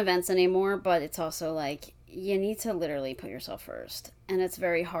certain events anymore, but it's also like you need to literally put yourself first, and it's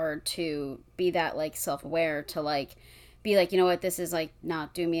very hard to be that like self-aware to like be like, you know what, this is like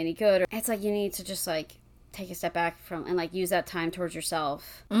not doing me any good. It's like you need to just like take a step back from and like use that time towards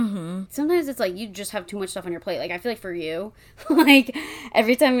yourself. Sometimes it's like you just have too much stuff on your plate. Like I feel like for you, like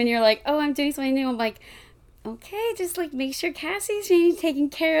every time when you're like, oh, I'm doing something new, I'm like, okay, just like make sure Cassie's being taken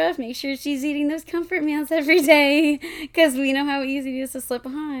care of, make sure she's eating those comfort meals every day, because we know how easy it is to slip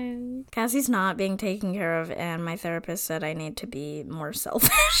behind. Cassie's not being taken care of, and my therapist said I need to be more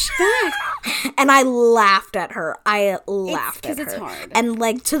selfish. And I laughed at her. Because it's hard. And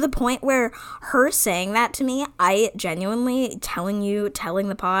like to the point where her saying that to me, I genuinely telling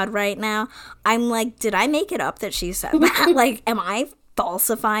the pod right now, I'm like, did I make it up that she said that? Like, am I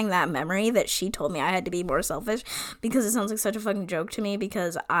falsifying that memory that she told me I had to be more selfish? Because it sounds like such a fucking joke to me,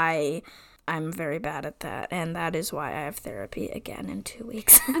 because I'm very bad at that, and that is why I have therapy again in 2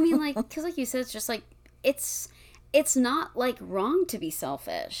 weeks. I mean, like, because like you said, it's just like it's not like wrong to be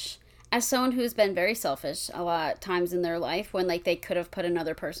selfish. As someone who's been very selfish a lot of times in their life when like they could have put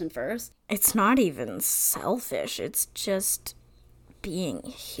another person first, it's not even selfish, it's just being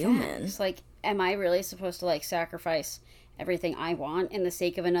human. Yeah, it's like, am I really supposed to like sacrifice everything I want in the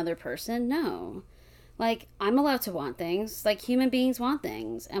sake of another person? No. Like, I'm allowed to want things. Like, human beings want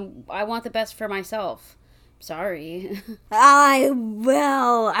things. And I want the best for myself. Sorry. I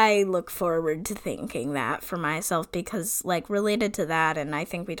look forward to thinking that for myself, because, like, related to that, and I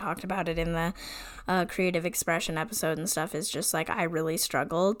think we talked about it in the creative expression episode and stuff, is just, like, I really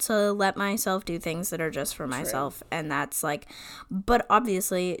struggle to let myself do things that are just for myself. And that's, like, but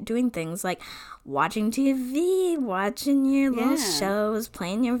obviously doing things like watching TV, watching your little shows,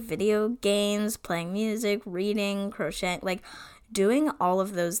 playing your video games, playing music, reading, crocheting, like, doing all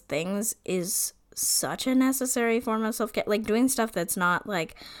of those things is such a necessary form of self-care. Like, doing stuff that's not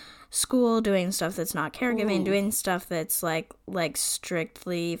like school, doing stuff that's not caregiving, doing stuff that's like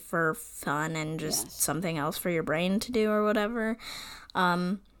strictly for fun and just something else for your brain to do or whatever.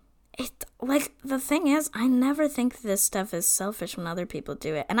 It, like, the thing is, I never think this stuff is selfish when other people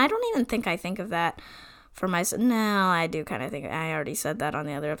do it, and I don't even think I think of that for myself. No, I do kind of think, I already said that on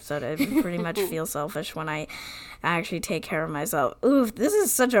the other episode, I pretty much feel selfish when I actually take care of myself. Oof, this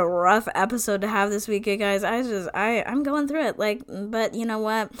is such a rough episode to have this week, you guys. I'm going through it, like, but you know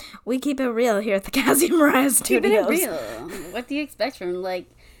what? We keep it real here at the Cassie and Mariah Studios. Keeping it real. What do you expect from, like,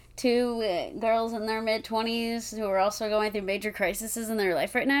 two girls in their mid-20s who are also going through major crises in their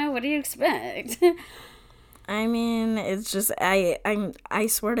life right now? What do you expect? I mean, it's just, I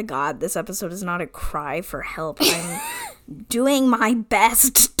swear to God, this episode is not a cry for help. I'm doing my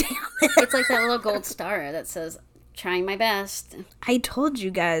best, damn it. It's like that little gold star that says, trying my best. I told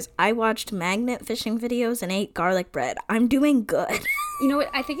you guys, I watched magnet fishing videos and ate garlic bread. I'm doing good. You know what?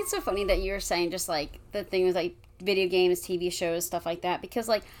 I think it's so funny that you were saying just like, the thing was like, video games, TV shows, stuff like that. Because,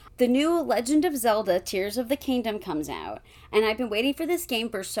 like, the new Legend of Zelda Tears of the Kingdom comes out. And I've been waiting for this game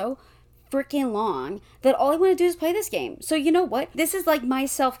for so freaking long that all I want to do is play this game. So you know what? This is like my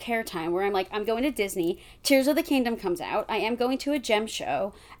self-care time where I'm like, I'm going to Disney. Tears of the Kingdom comes out. I am going to a gem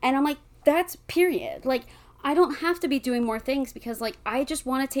show. And I'm like, that's period. Like, I don't have to be doing more things because, like, I just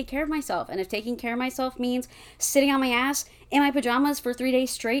want to take care of myself. And if taking care of myself means sitting on my ass in my pajamas for 3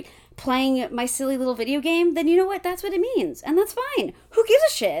 days straight playing my silly little video game, then you know what? That's what it means. And that's fine. Who gives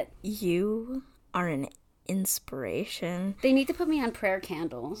a shit? You are an inspiration. They need to put me on prayer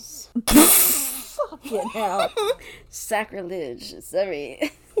candles. Fucking hell. Sacrilege.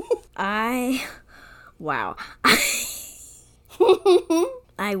 Sorry. Wow.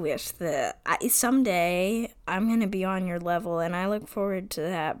 I wish that someday I'm going to be on your level, and I look forward to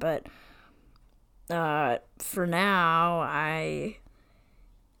that, but for now, I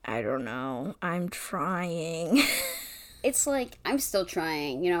don't know. I'm trying. It's like, I'm still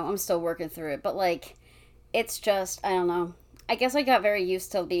trying, you know, I'm still working through it, but like, it's just, I don't know. I guess I got very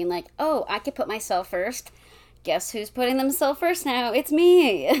used to being like, oh, I could put myself first. Guess who's putting themselves first now? It's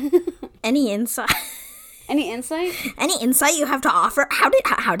me. Any insight? Any insight? Any insight you have to offer? How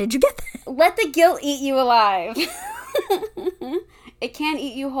did you get that? Let the guilt eat you alive. It can't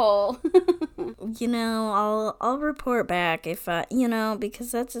eat you whole. You know, I'll report back if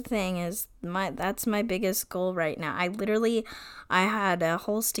because that's the thing is that's my biggest goal right now. I had a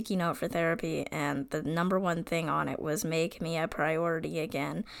whole sticky note for therapy, and the number one thing on it was make me a priority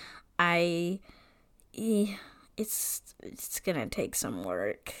again. It's gonna take some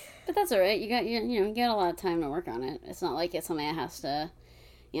work. But that's alright. You get a lot of time to work on it. It's not like it's something that has to,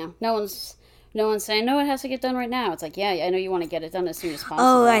 no one's saying, no, it has to get done right now. It's like, yeah, I know you want to get it done as soon as possible.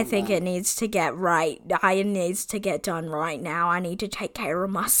 Oh, I think it needs to get right. It needs to get done right now. I need to take care of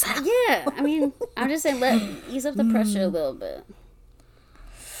myself. Yeah, I mean, I'm just saying, ease up the pressure a little bit.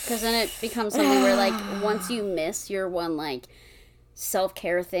 Because then it becomes something where, like, once you miss your one, like,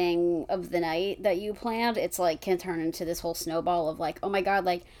 self-care thing of the night that you planned, it's, like, can turn into this whole snowball of, like, oh my god,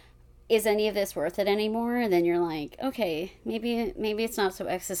 like, is any of this worth it anymore? And then you're like, okay, maybe it's not so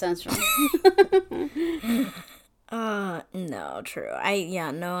existential. No, true.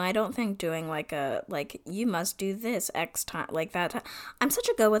 I don't think doing you must do this X time, like that. I'm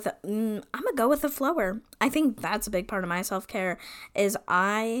a go with the flower. I think that's a big part of my self-care is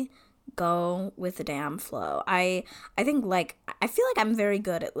I go with the damn flow. I think I feel like I'm very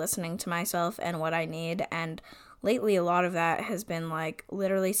good at listening to myself and what I need, and lately a lot of that has been like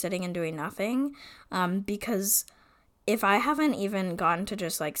literally sitting and doing nothing, because if I haven't even gotten to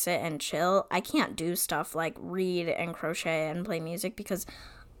just like sit and chill, I can't do stuff like read and crochet and play music because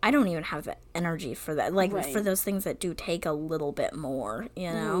I don't even have the energy for that, for those things that do take a little bit more,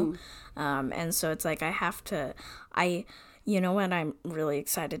 and so it's like you know what I'm really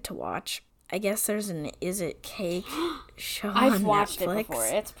excited to watch? I guess there's an Is It Cake show on Netflix. I've watched it before.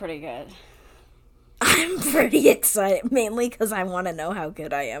 It's pretty good. I'm pretty excited, mainly because I want to know how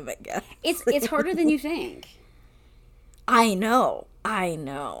good I am at guessing. It's harder than you think. I know.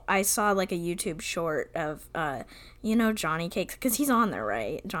 I saw like a YouTube short of, Johnny Cakes, because he's on there,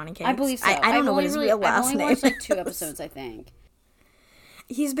 right? Johnny Cakes. I believe so. I don't know what his real last name is. I've only watched like 2 episodes, I think.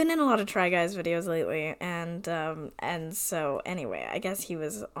 He's been in a lot of Try Guys videos lately, and so anyway, I guess he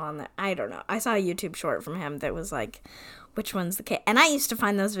was on the, I don't know. I saw a YouTube short from him that was like, which one's the cake? And I used to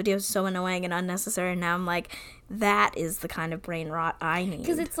find those videos so annoying and unnecessary, and now I'm like, that is the kind of brain rot I need.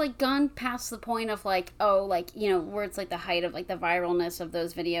 Because it's like gone past the point of like, oh, like, where it's like the height of like the viralness of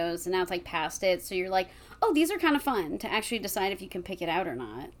those videos, and now it's like past it, so you're like, oh, these are kind of fun to actually decide if you can pick it out or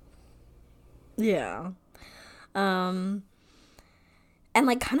not. Yeah. And,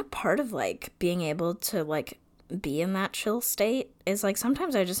 like, kind of part of, like, being able to, like, be in that chill state is, like,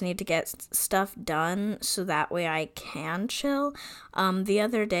 sometimes I just need to get stuff done so that way I can chill. The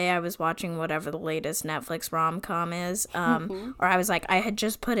other day I was watching whatever the latest Netflix rom-com is, or I was, like, I had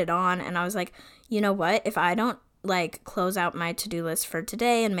just put it on, and I was like, you know what? If I don't, like, close out my to-do list for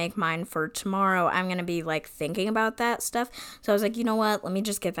today and make mine for tomorrow, I'm gonna be, like, thinking about that stuff. So I was like, you know what? Let me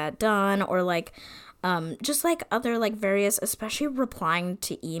just get that done, or, like, just like other like various, especially replying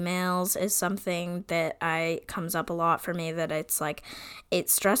to emails is something that comes up a lot for me, that it's like it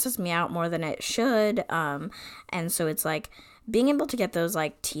stresses me out more than it should, and so it's like being able to get those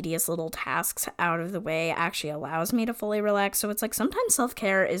like tedious little tasks out of the way actually allows me to fully relax. So it's like sometimes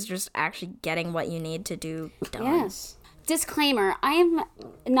self-care is just actually getting what you need to do done. Yes. Disclaimer, I am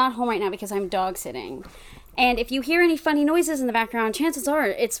not home right now because I'm dog sitting. And if you hear any funny noises in the background, chances are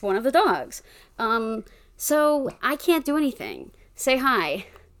it's one of the dogs. So I can't do anything. Say hi.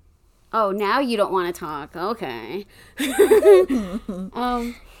 Oh, now you don't want to talk. Okay.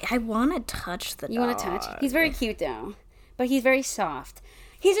 I want to touch the dog. You want to touch? He's very cute, though. But he's very soft.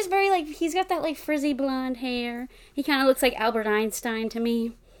 He's just very, like, he's got that, like, frizzy blonde hair. He kind of looks like Albert Einstein to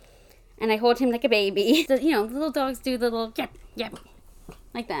me. And I hold him like a baby. The little dogs do the little yep, yep,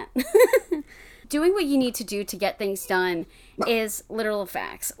 like that. Doing what you need to do to get things done is literal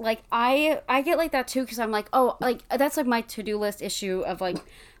facts. Like, I get like that, too, because I'm like, oh, like, that's, like, my to-do list issue of, like,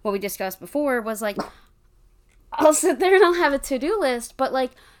 what we discussed before was, like, I'll sit there and I'll have a to-do list, but,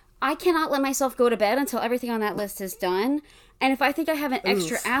 like, I cannot let myself go to bed until everything on that list is done. And if I think I have an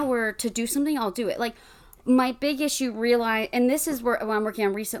extra hour to do something, I'll do it. Like, my big issue and this is what I'm working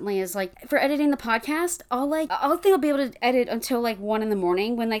on recently, is, like, for editing the podcast, I'll think I'll be able to edit until, like, 1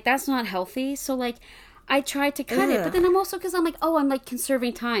 a.m. when, like, that's not healthy. So, like, I try to cut it. But then I'm also, because I'm like, oh, I'm, like,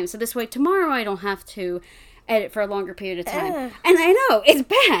 conserving time. So this way, tomorrow I don't have to edit for a longer period of time. And I know, it's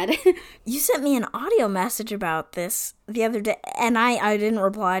bad. You sent me an audio message about this the other day, and I didn't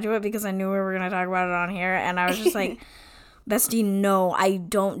reply to it because I knew we were going to talk about it on here, and I was just like, bestie, no, I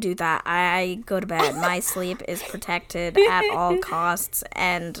don't do that. I go to bed. My sleep is protected at all costs,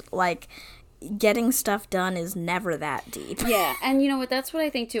 and, like, getting stuff done is never that deep. Yeah, and you know what, that's what I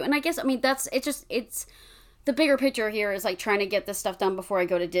think too. And I guess, I mean, it's the bigger picture here is, like, trying to get this stuff done before I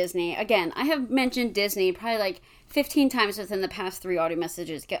go to Disney. Again, I have mentioned Disney probably, like, 15 times within the past 3 audio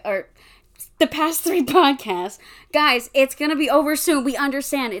messages, or the past 3 podcasts. Guys, it's gonna be over soon. We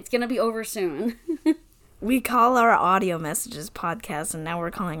understand it's gonna be over soon. We call our audio messages podcast, and now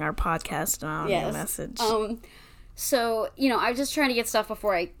we're calling our podcast an audio message. So, I'm just trying to get stuff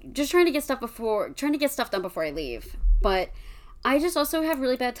trying to get stuff done before I leave. But I just also have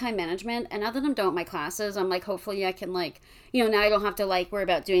really bad time management, and now that I'm done with my classes, I'm like, hopefully I can, like, now I don't have to, like, worry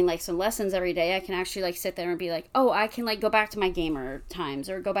about doing, like, some lessons every day. I can actually, like, sit there and be like, oh, I can, like, go back to my gamer times,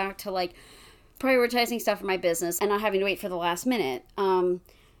 or go back to, like, prioritizing stuff for my business and not having to wait for the last minute.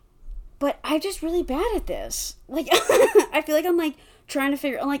 But I'm just really bad at this. Like, I feel like I'm, like, trying to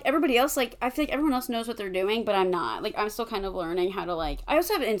figure out, like, everybody else, like, I feel like everyone else knows what they're doing, but I'm not. Like, I'm still kind of learning how to, like, I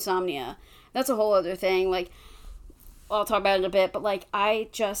also have insomnia. That's a whole other thing. Like, I'll talk about it in a bit, but, like,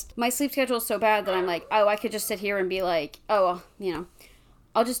 my sleep schedule is so bad that I'm like, oh, I could just sit here and be like, oh, well,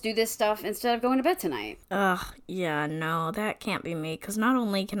 I'll just do this stuff instead of going to bed tonight. Ugh, yeah, no, that can't be me, because not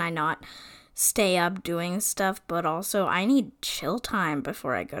only can I not stay up doing stuff, but also I need chill time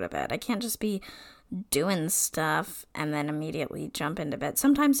before I go to bed. I can't just be doing stuff and then immediately jump into bed.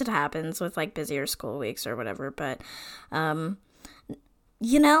 Sometimes it happens with, like, busier school weeks or whatever, but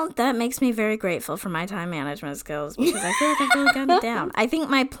that makes me very grateful for my time management skills, because I feel like I've really gotten it down. I think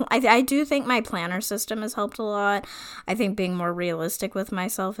I do think my planner system has helped a lot. I think being more realistic with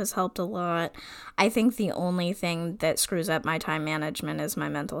myself has helped a lot. I think the only thing that screws up my time management is my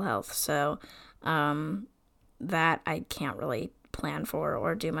mental health. So that I can't really plan for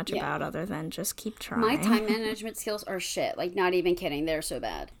or do much about, other than just keep trying. My time management skills are shit. Like, not even kidding. They're so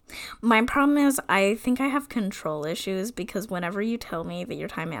bad. My problem is I think I have control issues, because whenever you tell me that your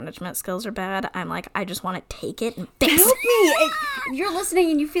time management skills are bad, I'm like, I just want to take it and fix Help it. me! If you're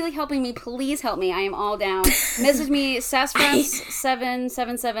listening and you feel like helping me, please help me. I am all down. Message me,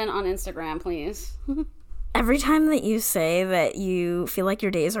 sassfriends777 on Instagram, please. Every time that you say that you feel like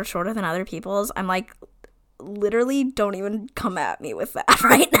your days are shorter than other people's, I'm like, literally, don't even come at me with that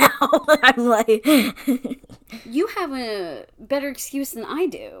right now. I'm like, you have a better excuse than I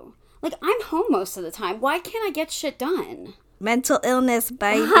do. Like, I'm home most of the time. Why can't I get shit done? Mental illness,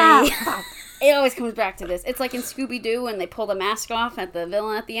 baby. It always comes back to this. It's like in Scooby-Doo when they pull the mask off at the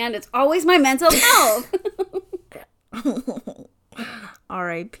villain at the end. It's always my mental health.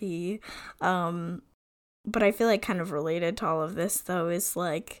 R.I.P. But I feel like kind of related to all of this, though, is,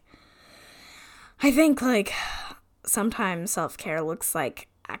 like, I think, like, sometimes self-care looks like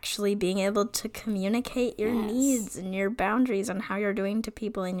actually being able to communicate your needs and your boundaries and how you're doing to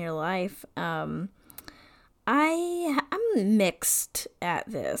people in your life. I'm mixed at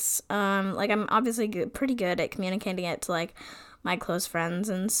this. Like, I'm obviously pretty good at communicating it to, like, my close friends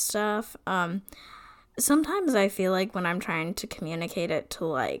and stuff. Sometimes I feel like when I'm trying to communicate it to,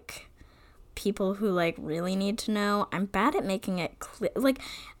 like, people who, like, really need to know, I'm bad at making it clear. Like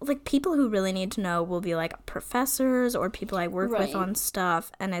people who really need to know will be, like, professors or people I work with on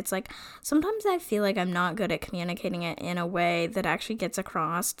stuff, and it's like, sometimes I feel like I'm not good at communicating it in a way that actually gets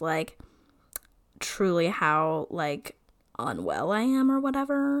across, like, truly how, like, unwell I am or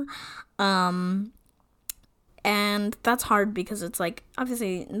whatever. And that's hard, because it's like,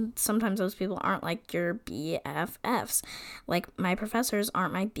 obviously, sometimes those people aren't, like, your BFFs. Like, my professors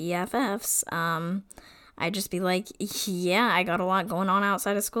aren't my BFFs. I just be like, yeah, I got a lot going on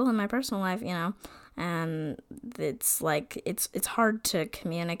outside of school in my personal life, and it's like, it's hard to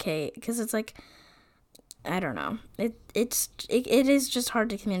communicate, because it's like, I don't know. It is just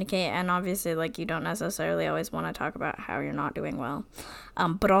hard to communicate, and obviously, like, you don't necessarily always want to talk about how you're not doing well.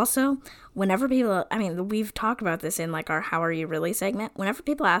 But also, whenever people, I mean, we've talked about this in, like, our How Are You Really segment. Whenever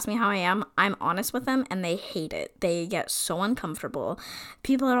people ask me how I am, I'm honest with them, and they hate it. They get so uncomfortable.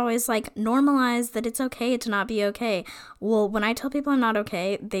 People are always like, normalize that it's okay to not be okay. Well, when I tell people I'm not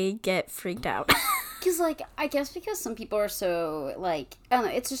okay, they get freaked out. Because, like, I guess because some people are so, like, I don't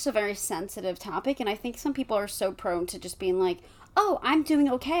know, it's just a very sensitive topic, and I think some people are so prone to just being like, oh, I'm doing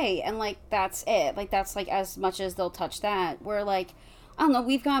okay, and, like, that's it. Like, that's, like, as much as they'll touch that. Where, like, I don't know,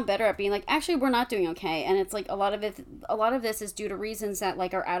 we've gotten better at being like, actually, we're not doing okay, and it's, like, a lot of this is due to reasons that,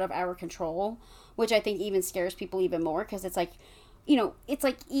 like, are out of our control, which I think even scares people even more, because it's, like, it's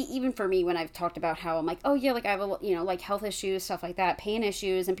like, even for me, when I've talked about how I'm like, oh, yeah, like, I have, like, health issues, stuff like that, pain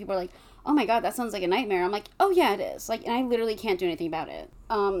issues, and people are like, oh my god, that sounds like a nightmare. I'm like, oh yeah, it is. Like, and I literally can't do anything about it.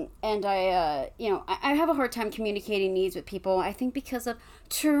 And I have a hard time communicating needs with people, I think because of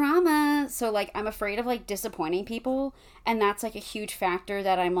trauma. So, like, I'm afraid of, like, disappointing people, and that's, like, a huge factor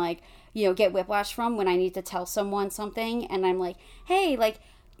that I'm, like, get whiplash from when I need to tell someone something, and I'm like, hey, like,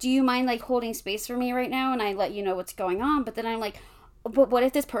 do you mind, like, holding space for me right now? And I let you know what's going on, but then I'm like, but what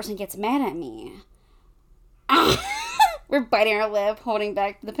if this person gets mad at me? We're biting our lip, holding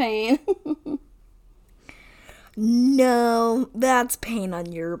back the pain. No, that's pain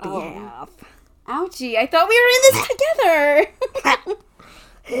on your behalf. Oh. Ouchie, I thought we were in this together.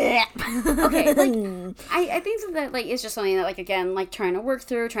 Okay, like, I think that, like, it's just something that, like, again, like, trying to work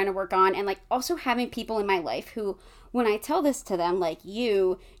through, trying to work on, and, like, also having people in my life who, when I tell this to them, like,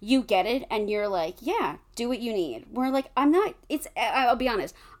 you get it, and you're like, yeah, do what you need. Where, like, I'll be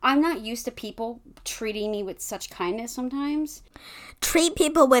honest, I'm not used to people treating me with such kindness sometimes. Treat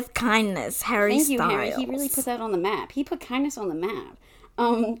people with kindness, Harry Styles. Thank you, Harry. He really put that on the map. He put kindness on the map.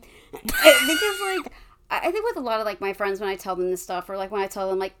 Because, like, I think with a lot of, like, my friends, when I tell them this stuff, or, like, when I tell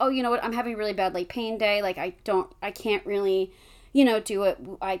them, like, oh, you know what, I'm having a really bad, like, pain day, like, I can't really, do what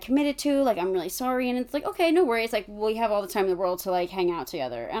I committed to, like, I'm really sorry, and it's like, okay, no worries, like, we have all the time in the world to, like, hang out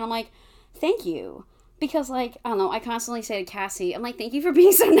together, and I'm like, thank you, because, like, I don't know, I constantly say to Cassie, I'm like, thank you for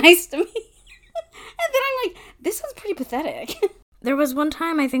being so nice to me, and then I'm like, this sounds pretty pathetic. There was one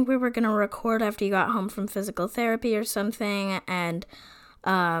time, I think we were going to record after you got home from physical therapy or something, and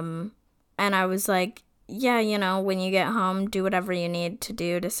I was like, yeah, when you get home, do whatever you need to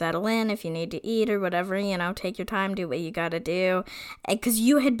do to settle in. If you need to eat or whatever, take your time, do what you gotta do. Because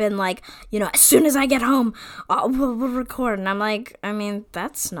you had been like, as soon as I get home, we'll record. And I'm like, I mean,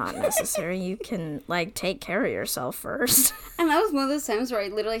 that's not necessary. You can, like, take care of yourself first. And that was one of those times where I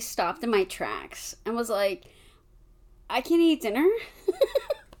literally stopped in my tracks and was like, I can't eat dinner?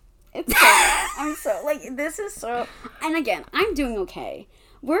 I'm so, like, this is so... And again, I'm doing okay.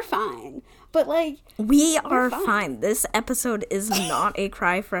 We're fine. But, like... We are fine. This episode is not a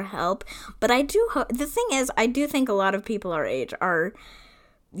cry for help. But I do hope... The thing is, I do think a lot of people our age are...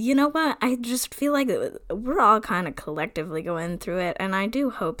 You know what? I just feel like we're all kind of collectively going through it. And I do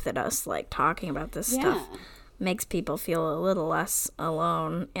hope that us, like, talking about this stuff makes people feel a little less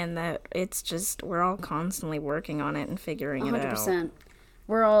alone. And that it's just... We're all constantly working on it and figuring 100%. It out. 100%.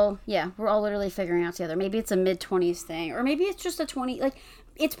 We're all literally figuring out together. Maybe it's a mid-20s thing. Or maybe it's just a 20... Like...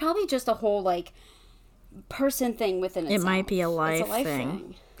 It's probably just a whole, like, person thing within itself. It might be a life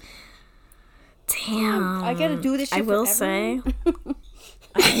thing. Damn. I gotta do this shit I will say,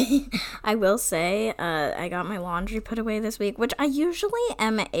 I got my laundry put away this week, which I usually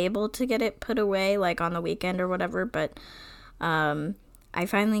am able to get it put away, like, on the weekend or whatever, but I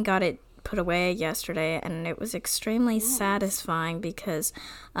finally got it put away yesterday, and it was extremely satisfying because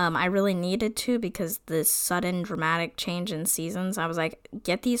I really needed to, because this sudden dramatic change in seasons, I was like,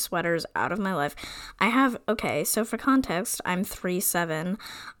 get these sweaters out of my life. So for context, I'm 3'7".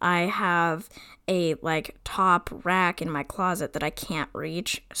 I have a, like, top rack in my closet that I can't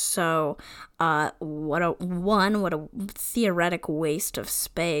reach, so what a theoretic waste of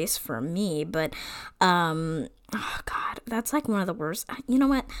space for me, but oh god, that's, like, one of the worst. You know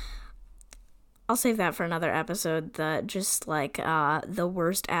what? I'll save that for another episode. The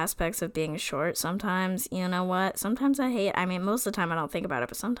worst aspects of being short. Sometimes, you know what? Sometimes I hate. I mean, most of the time I don't think about it,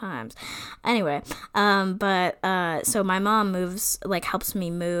 but sometimes. Anyway, so my mom helps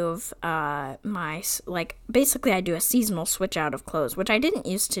me move basically I do a seasonal switch out of clothes, which I didn't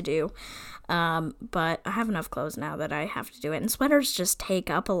used to do. But I have enough clothes now that I have to do it. And sweaters just take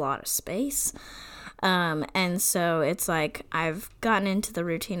up a lot of space. And so it's like I've gotten into the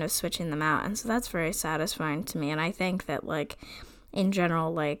routine of switching them out, and so that's very satisfying to me. And I think that, like, in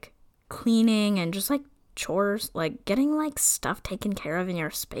general, like, cleaning and just, like, chores, like, getting, like, stuff taken care of in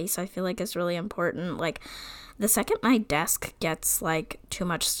your space, I feel like is really important. Like, the second my desk gets, like, too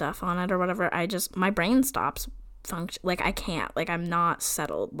much stuff on it or whatever, my brain stops function. Like, I can't. Like, I'm not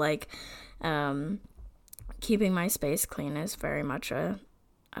settled. Like, keeping my space clean is very much a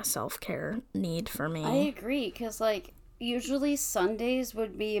self-care need for me. I agree, because, like, usually Sundays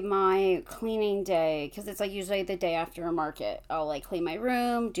would be my cleaning day, because it's, like, usually the day after a market. I'll, like, clean my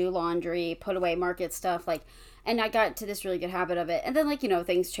room, do laundry, put away market stuff, like, and I got to this really good habit of it. And then, like, you know,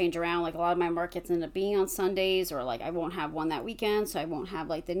 things change around. Like, a lot of my markets end up being on Sundays, or, like, I won't have one that weekend, so I won't have,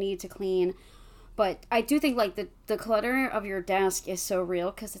 like, the need to clean. But I do think, like, the clutter of your desk is so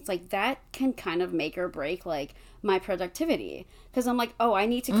real, because it's, like, that can kind of make or break, like, my productivity. Because I'm like, oh, I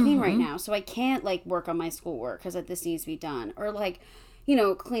need to clean right now, so I can't, like, work on my schoolwork because this needs to be done. Or, like, you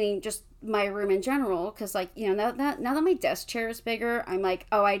know, cleaning just my room in general, because, like, you know, now that my desk chair is bigger, I'm like,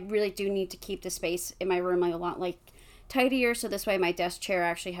 oh, I really do need to keep the space in my room, like, a lot, like, tidier, so this way my desk chair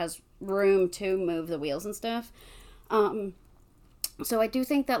actually has room to move the wheels and stuff. So I do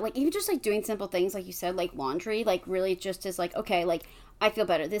think that, like, even just, like, doing simple things, like you said, like laundry, like, really just is, like, okay, like, I feel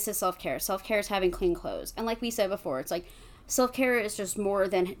better. This is self-care. Self-care is having clean clothes. And like we said before, it's, like, self-care is just more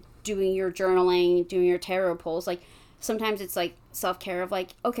than doing your journaling, doing your tarot pulls. Like, sometimes it's, like, self-care of, like,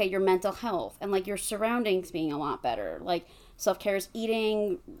 okay, your mental health and, like, your surroundings being a lot better. Like, self-care is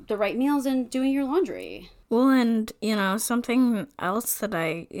eating the right meals and doing your laundry. Well, and, you know, something else that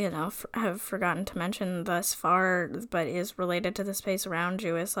I, you know, have forgotten to mention thus far, but is related to the space around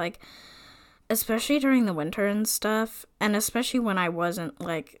you, is, like, especially during the winter and stuff, and especially when I wasn't,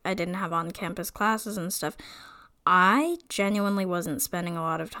 like, I didn't have on-campus classes and stuff, I genuinely wasn't spending a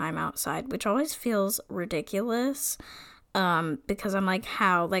lot of time outside, which always feels ridiculous. Because I'm like,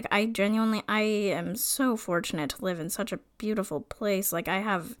 how? Like, I am so fortunate to live in such a beautiful place. Like, I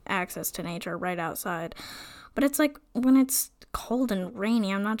have access to nature right outside. But it's like, when it's cold and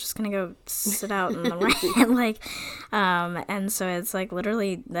rainy, I'm not just gonna go sit out in the rain. Like, and so it's like,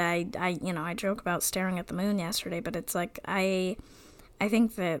 literally, I joke about staring at the moon yesterday, but it's like, I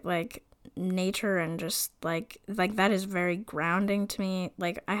think that, like, nature and just, like that is very grounding to me.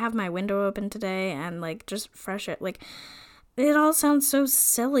 Like, I have my window open today, and, like, just fresh it, like, it all sounds so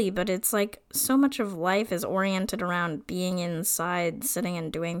silly, but it's like so much of life is oriented around being inside, sitting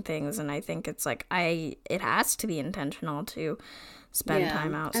and doing things, and I think it's like it has to be intentional to spend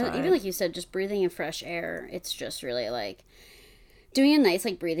time outside. And even like you said, just breathing in fresh air, it's just really like doing a nice,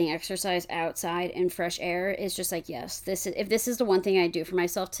 like, breathing exercise outside in fresh air is just like, yes, if this is the one thing I do for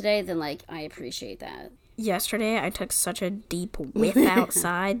myself today, then, like, I appreciate that. Yesterday, I took such a deep whiff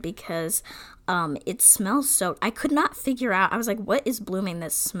outside because it smells so... I could not figure out... I was like, what is blooming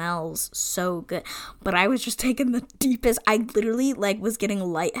that smells so good? But I was just taking the deepest... I literally, like, was getting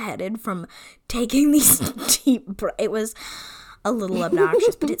lightheaded from taking these deep... It was a little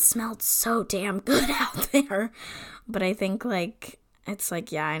obnoxious, but it smelled so damn good out there. But I think, like... It's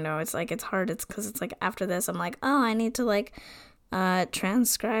like, yeah, I know. It's like, it's hard. It's because it's like, after this, I'm like, oh, I need to, like...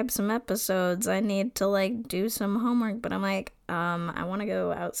 transcribe some episodes. I need to, like, do some homework, but I'm like, I want to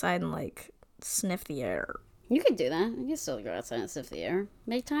go outside and, like, sniff the air. You could do that. You can still go outside and sniff the air.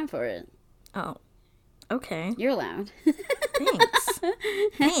 Make time for it. Oh, okay. You're allowed.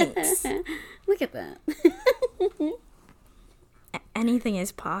 Thanks. Look at that. Anything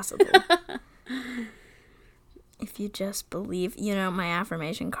is possible. If you just believe. You know, my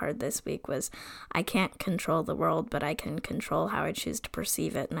affirmation card this week was, I can't control the world, but I can control how I choose to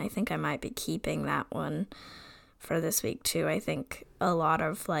perceive it. And I think I might be keeping that one for this week too. I think a lot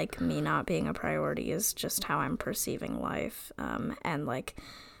of, like, me not being a priority is just how I'm perceiving life. And, like,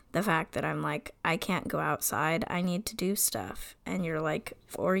 the fact that I'm like, I can't go outside, I need to do stuff. And you're like,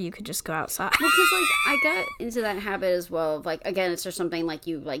 or you could just go outside. Because, like, I got into that habit as well of, like, again, it's just something, like,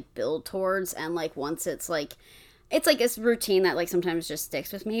 you, like, build towards. And, like, once it's like a routine that, like, sometimes just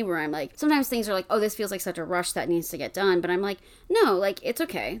sticks with me, where I'm like, sometimes things are like, oh, this feels like such a rush that needs to get done, but I'm like, no, like, it's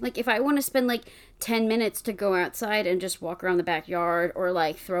okay. Like, if I want to spend, like, 10 minutes to go outside and just walk around the backyard, or,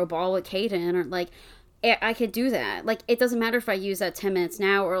 like, throw a ball with Kaden, or, like, I could do that. Like, it doesn't matter if I use that 10 minutes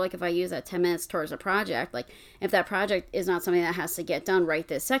now, or, like, if I use that 10 minutes towards a project. Like, if that project is not something that has to get done right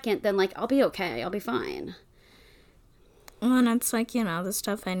this second, then, like, I'll be okay. I'll be fine. Well, and it's like, you know, the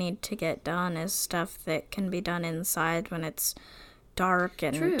stuff I need to get done is stuff that can be done inside when it's dark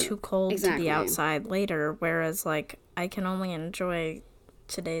and too cold to be outside later. Whereas, like, I can only enjoy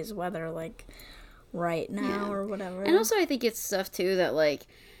today's weather, like, right now or whatever. And also, I think it's stuff, too, that, like,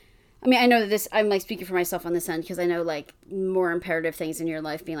 I mean, I know that this, I'm like speaking for myself on this end because I know like more imperative things in your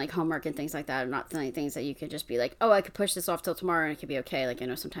life being like homework and things like that are not things that you could just be like, oh, I could push this off till tomorrow and it could be okay. Like, I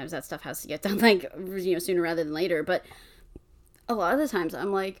know sometimes that stuff has to get done like, sooner rather than later. But a lot of the times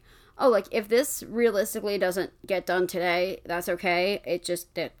I'm like, oh, like if this realistically doesn't get done today, that's okay. It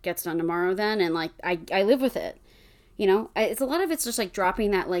gets done tomorrow then. And like, I live with it. It's a lot of it's just like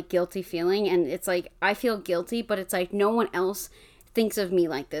dropping that like guilty feeling. And it's like, I feel guilty, but it's like no one else thinks of me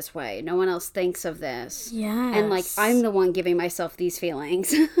like this way. No one else thinks of this. Yes. And like I'm the one giving myself these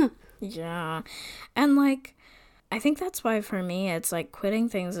feelings. Yeah. And like I think that's why for me it's like quitting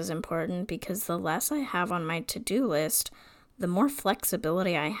things is important because the less I have on my to-do list, the more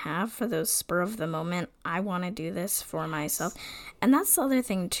flexibility I have for those spur of the moment I want to do this for myself. And that's the other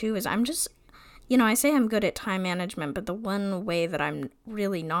thing too is I'm just I say I'm good at time management, but the one way that I'm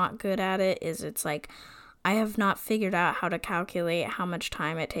really not good at it is it's like I have not figured out how to calculate how much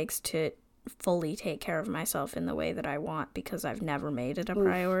time it takes to fully take care of myself in the way that I want because I've never made it a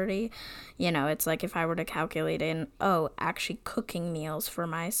priority. It's like if I were to calculate in, actually cooking meals for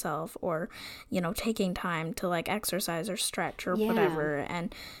myself or, taking time to like exercise or stretch or whatever.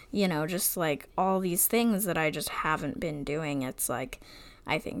 And, just like all these things that I just haven't been doing. It's like,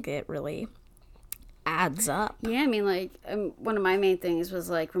 I think it really adds up. Yeah, I mean, like, one of my main things was,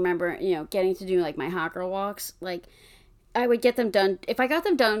 like, remember, getting to do, like, my hot girl walks. Like, I would get them done, if I got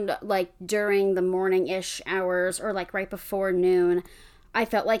them done, like, during the morning-ish hours or, like, right before noon, I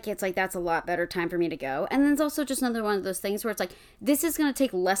felt like it's, like, that's a lot better time for me to go. And then it's also just another one of those things where it's, like, this is going to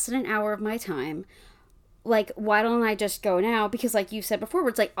take less than an hour of my time. Like, why don't I just go now? Because like you said before,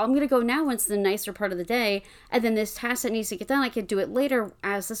 it's like, I'm going to go now when it's the nicer part of the day. And then this task that needs to get done, I could do it later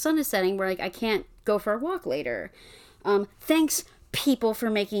as the sun is setting where like I can't go for a walk later. Thanks, people,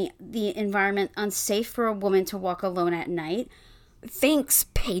 for making the environment unsafe for a woman to walk alone at night. Thanks,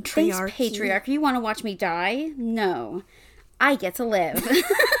 patriarchy. Thanks, patriarchy. You want to watch me die? No. I get to live.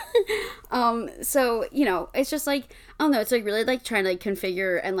 So, it's just like, I don't know, it's like really like trying to like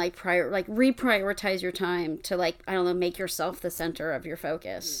configure and like reprioritize your time to like, I don't know, make yourself the center of your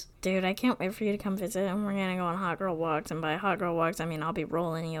focus. Dude, I can't wait for you to come visit and we're gonna go on hot girl walks. And by hot girl walks, I mean I'll be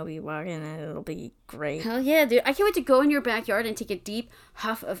rolling, you'll be walking, and it'll be great. Hell yeah, dude. I can't wait to go in your backyard and take a deep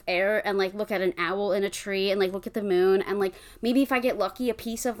huff of air and like look at an owl in a tree and like look at the moon and like maybe if I get lucky, a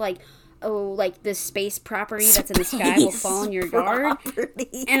piece of like the space property that's in the sky will fall in your yard.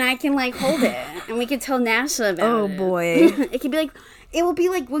 And I can, like, hold it. And we can tell NASA about it. Oh, boy. It will be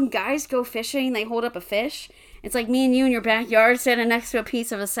like when guys go fishing, they hold up a fish. It's like me and you in your backyard standing next to a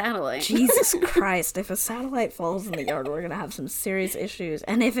piece of a satellite. Jesus Christ. If a satellite falls in the yard, we're going to have some serious issues.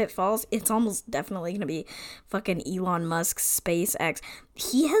 And if it falls, it's almost definitely going to be fucking Elon Musk's SpaceX.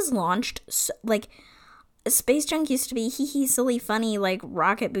 He has launched, Space junk used to be silly, funny, like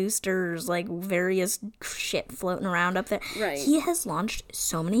rocket boosters, like various shit floating around up there. Right. He has launched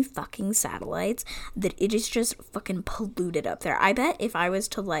so many fucking satellites that it is just fucking polluted up there. I bet if I was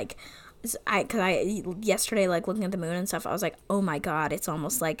to yesterday, like looking at the moon and stuff, I was like, oh my god, it's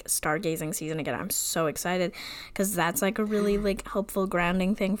almost like stargazing season again. I'm so excited because that's like a really like helpful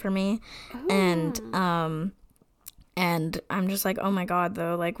grounding thing for me. Oh. And I'm just like, oh my god,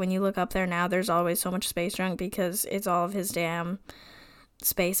 though, like, when you look up there now, there's always so much space junk because it's all of his damn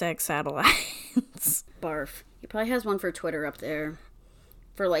SpaceX satellites. Barf. He probably has one for Twitter up there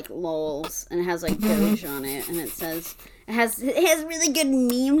for, like, lols, and it has, like, Doge on it, and it has really good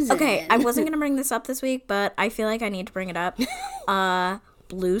memes in it. Okay, I wasn't going to bring this up this week, but I feel like I need to bring it up.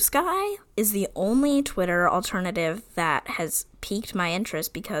 Blue Sky is the only Twitter alternative that has piqued my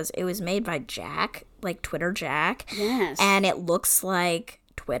interest because it was made by Jack, like Twitter Jack. Yes. And it looks like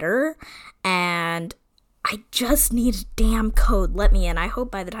Twitter. And I just need a damn code. Let me in. I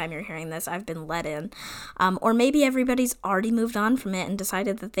hope by the time you're hearing this, I've been let in. Or maybe everybody's already moved on from it and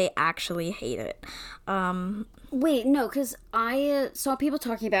decided that they actually hate it. Wait, no, because I saw people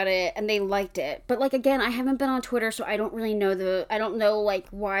talking about it and they liked it. But, like, again, I haven't been on Twitter, so I don't really know I don't know, like,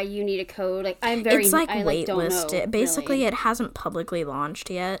 why you need a code. Like, it's, like, waitlisted. Basically, really. It hasn't publicly launched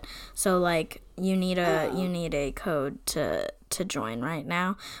yet. So, like, you need a code to join right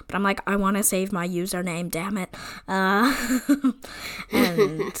now. But I'm like, I want to save my username, damn it. And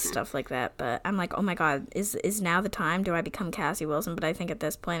stuff like that. But I'm like, oh my god, is now the time? Do I become Cassie Wilson? But I think at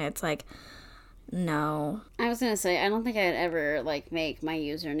this point, it's like, no. I was gonna say, I don't think I'd ever, like, make my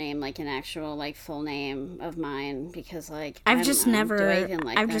username, like, an actual, like, full name of mine, because, like, I've just never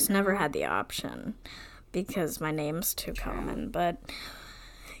had the option, because my name's too common, but,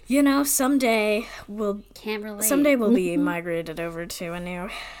 someday we'll be migrated over to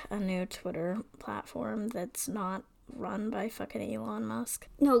a new Twitter platform that's not run by fucking Elon Musk.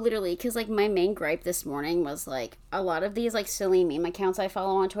 No, literally, because, like, my main gripe this morning was, like, a lot of these, like, silly meme accounts I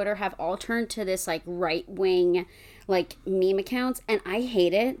follow on Twitter have all turned to this, like, right-wing, like, meme accounts, and I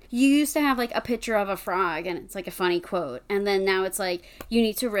hate it. You used to have, like, a picture of a frog, and it's, like, a funny quote, and then now it's, like, you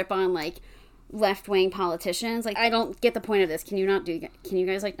need to rip on, like, left-wing politicians. Like, I don't get the point of this. Can you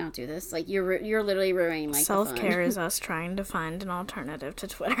guys, like, not do this? Like, you're literally ruining, like, self-care is us trying to find an alternative to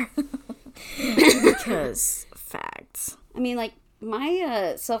Twitter. Because facts. I mean, like,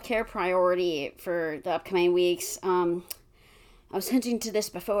 my self-care priority for the upcoming weeks, I was hinting to this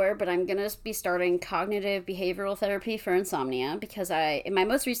before, but I'm gonna be starting cognitive behavioral therapy for insomnia, because in my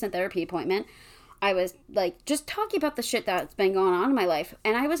most recent therapy appointment, I was, like, just talking about the shit that's been going on in my life,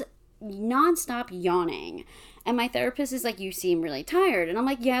 and I was nonstop yawning. And my therapist is like, you seem really tired. And I'm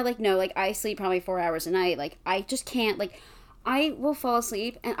like, yeah, like, no, like, I sleep probably 4 hours a night. Like, I just can't, like, I will fall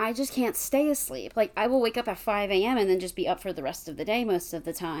asleep and I just can't stay asleep. Like, I will wake up at 5 a.m. and then just be up for the rest of the day most of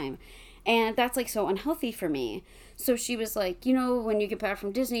the time. And that's, like, so unhealthy for me. So she was like, you know, when you get back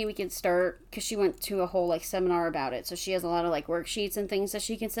from Disney, we could start, because she went to a whole, like, seminar about it. So she has a lot of, like, worksheets and things that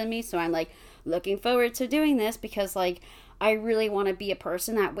she can send me. So I'm, like, looking forward to doing this, because, like, I really want to be a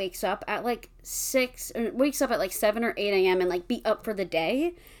person that wakes up at, like, 7 or 8 a.m. and, like, be up for the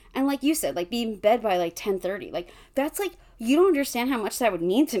day. And like you said, like, be in bed by, like, 10:30. Like, that's, like, you don't understand how much that would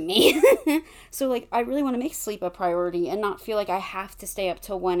mean to me. So, like, I really want to make sleep a priority and not feel like I have to stay up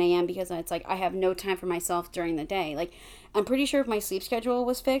till 1 a.m. because it's like I have no time for myself during the day. Like, I'm pretty sure if my sleep schedule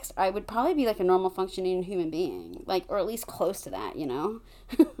was fixed, I would probably be, like, a normal functioning human being. Like, or at least close to that, you know?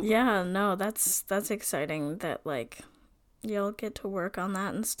 Yeah, no, that's exciting that, like, you'll get to work on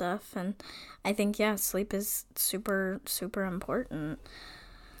that and stuff. And I think, yeah, sleep is super, super important.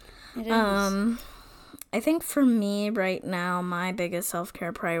 It is. I think for me right now, my biggest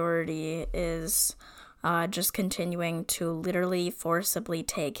self-care priority is just continuing to literally forcibly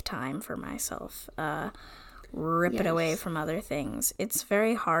take time for myself. Rip it away from other things. It's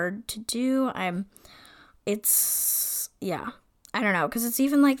very hard to do. I don't know, because it's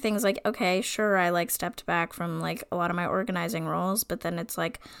even, like, things like, okay, sure, I, like, stepped back from, like, a lot of my organizing roles, but then it's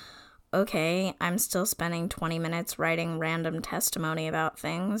like, okay, I'm still spending 20 minutes writing random testimony about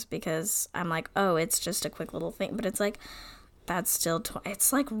things because I'm like, oh, it's just a quick little thing. But it's like, that's still,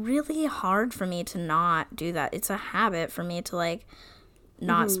 it's, like, really hard for me to not do that. It's a habit for me to, like,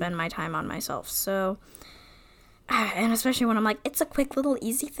 not spend my time on myself. So, and especially when I'm like, it's a quick little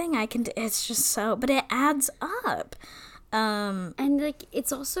easy thing I can do. It's just so, but it adds up. And, like,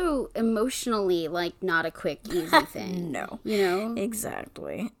 it's also emotionally, like, not a quick, easy thing. No. You know?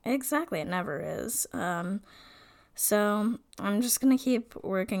 Exactly. It never is. So I'm just gonna keep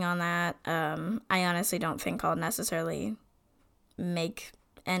working on that. I honestly don't think I'll necessarily make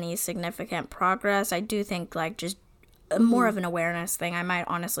any significant progress. I do think, like, just more of an awareness thing. I might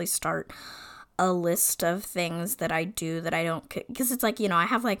honestly start a list of things that I do that I don't, because it's like, you know, I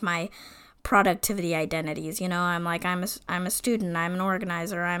have, like, my productivity identities, you know, I'm like, I'm a student, I'm an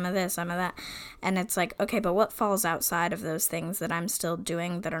organizer, I'm a this, I'm a that, and it's like, okay, but what falls outside of those things that I'm still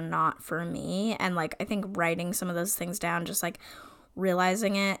doing that are not for me? And, like, I think writing some of those things down, just, like,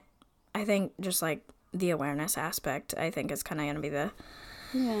 realizing it, I think just, like, the awareness aspect, I think, is kind of gonna be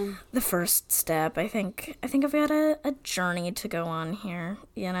the first step. I think I've got a journey to go on here,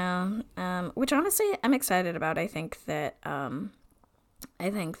 you know, which honestly I'm excited about. I think that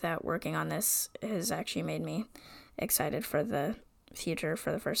working on this has actually made me excited for the future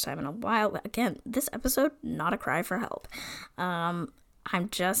for the first time in a while. Again, this episode, not a cry for help. I'm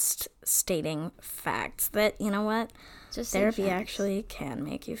just stating facts that, you know what? Just therapy actually can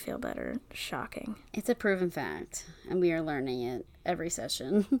make you feel better. Shocking. It's a proven fact, and we are learning it every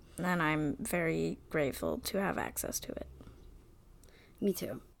session. And I'm very grateful to have access to it. Me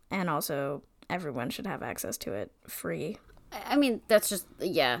too. And also, everyone should have access to it free. I mean, that's just,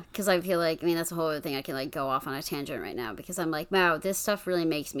 yeah, because I feel like, I mean, that's a whole other thing I can, like, go off on a tangent right now, because I'm like, wow, this stuff really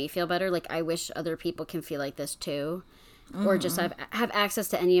makes me feel better. Like, I wish other people can feel like this too, or just have access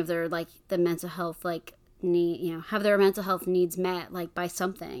to any of their, like, the mental health, like, need, you know, have their mental health needs met, like, by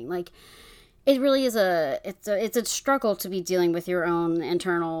something. Like, it really is it's a struggle to be dealing with your own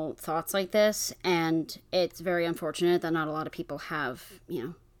internal thoughts like this, and it's very unfortunate that not a lot of people have, you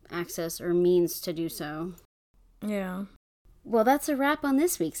know, access or means to do so. Yeah. Well, that's a wrap on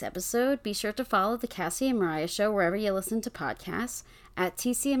this week's episode. Be sure to follow The Cassie and Mariah Show wherever you listen to podcasts, at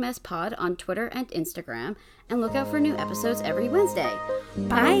TCMS Pod on Twitter and Instagram, and look out for new episodes every Wednesday.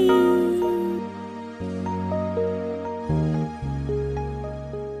 Bye!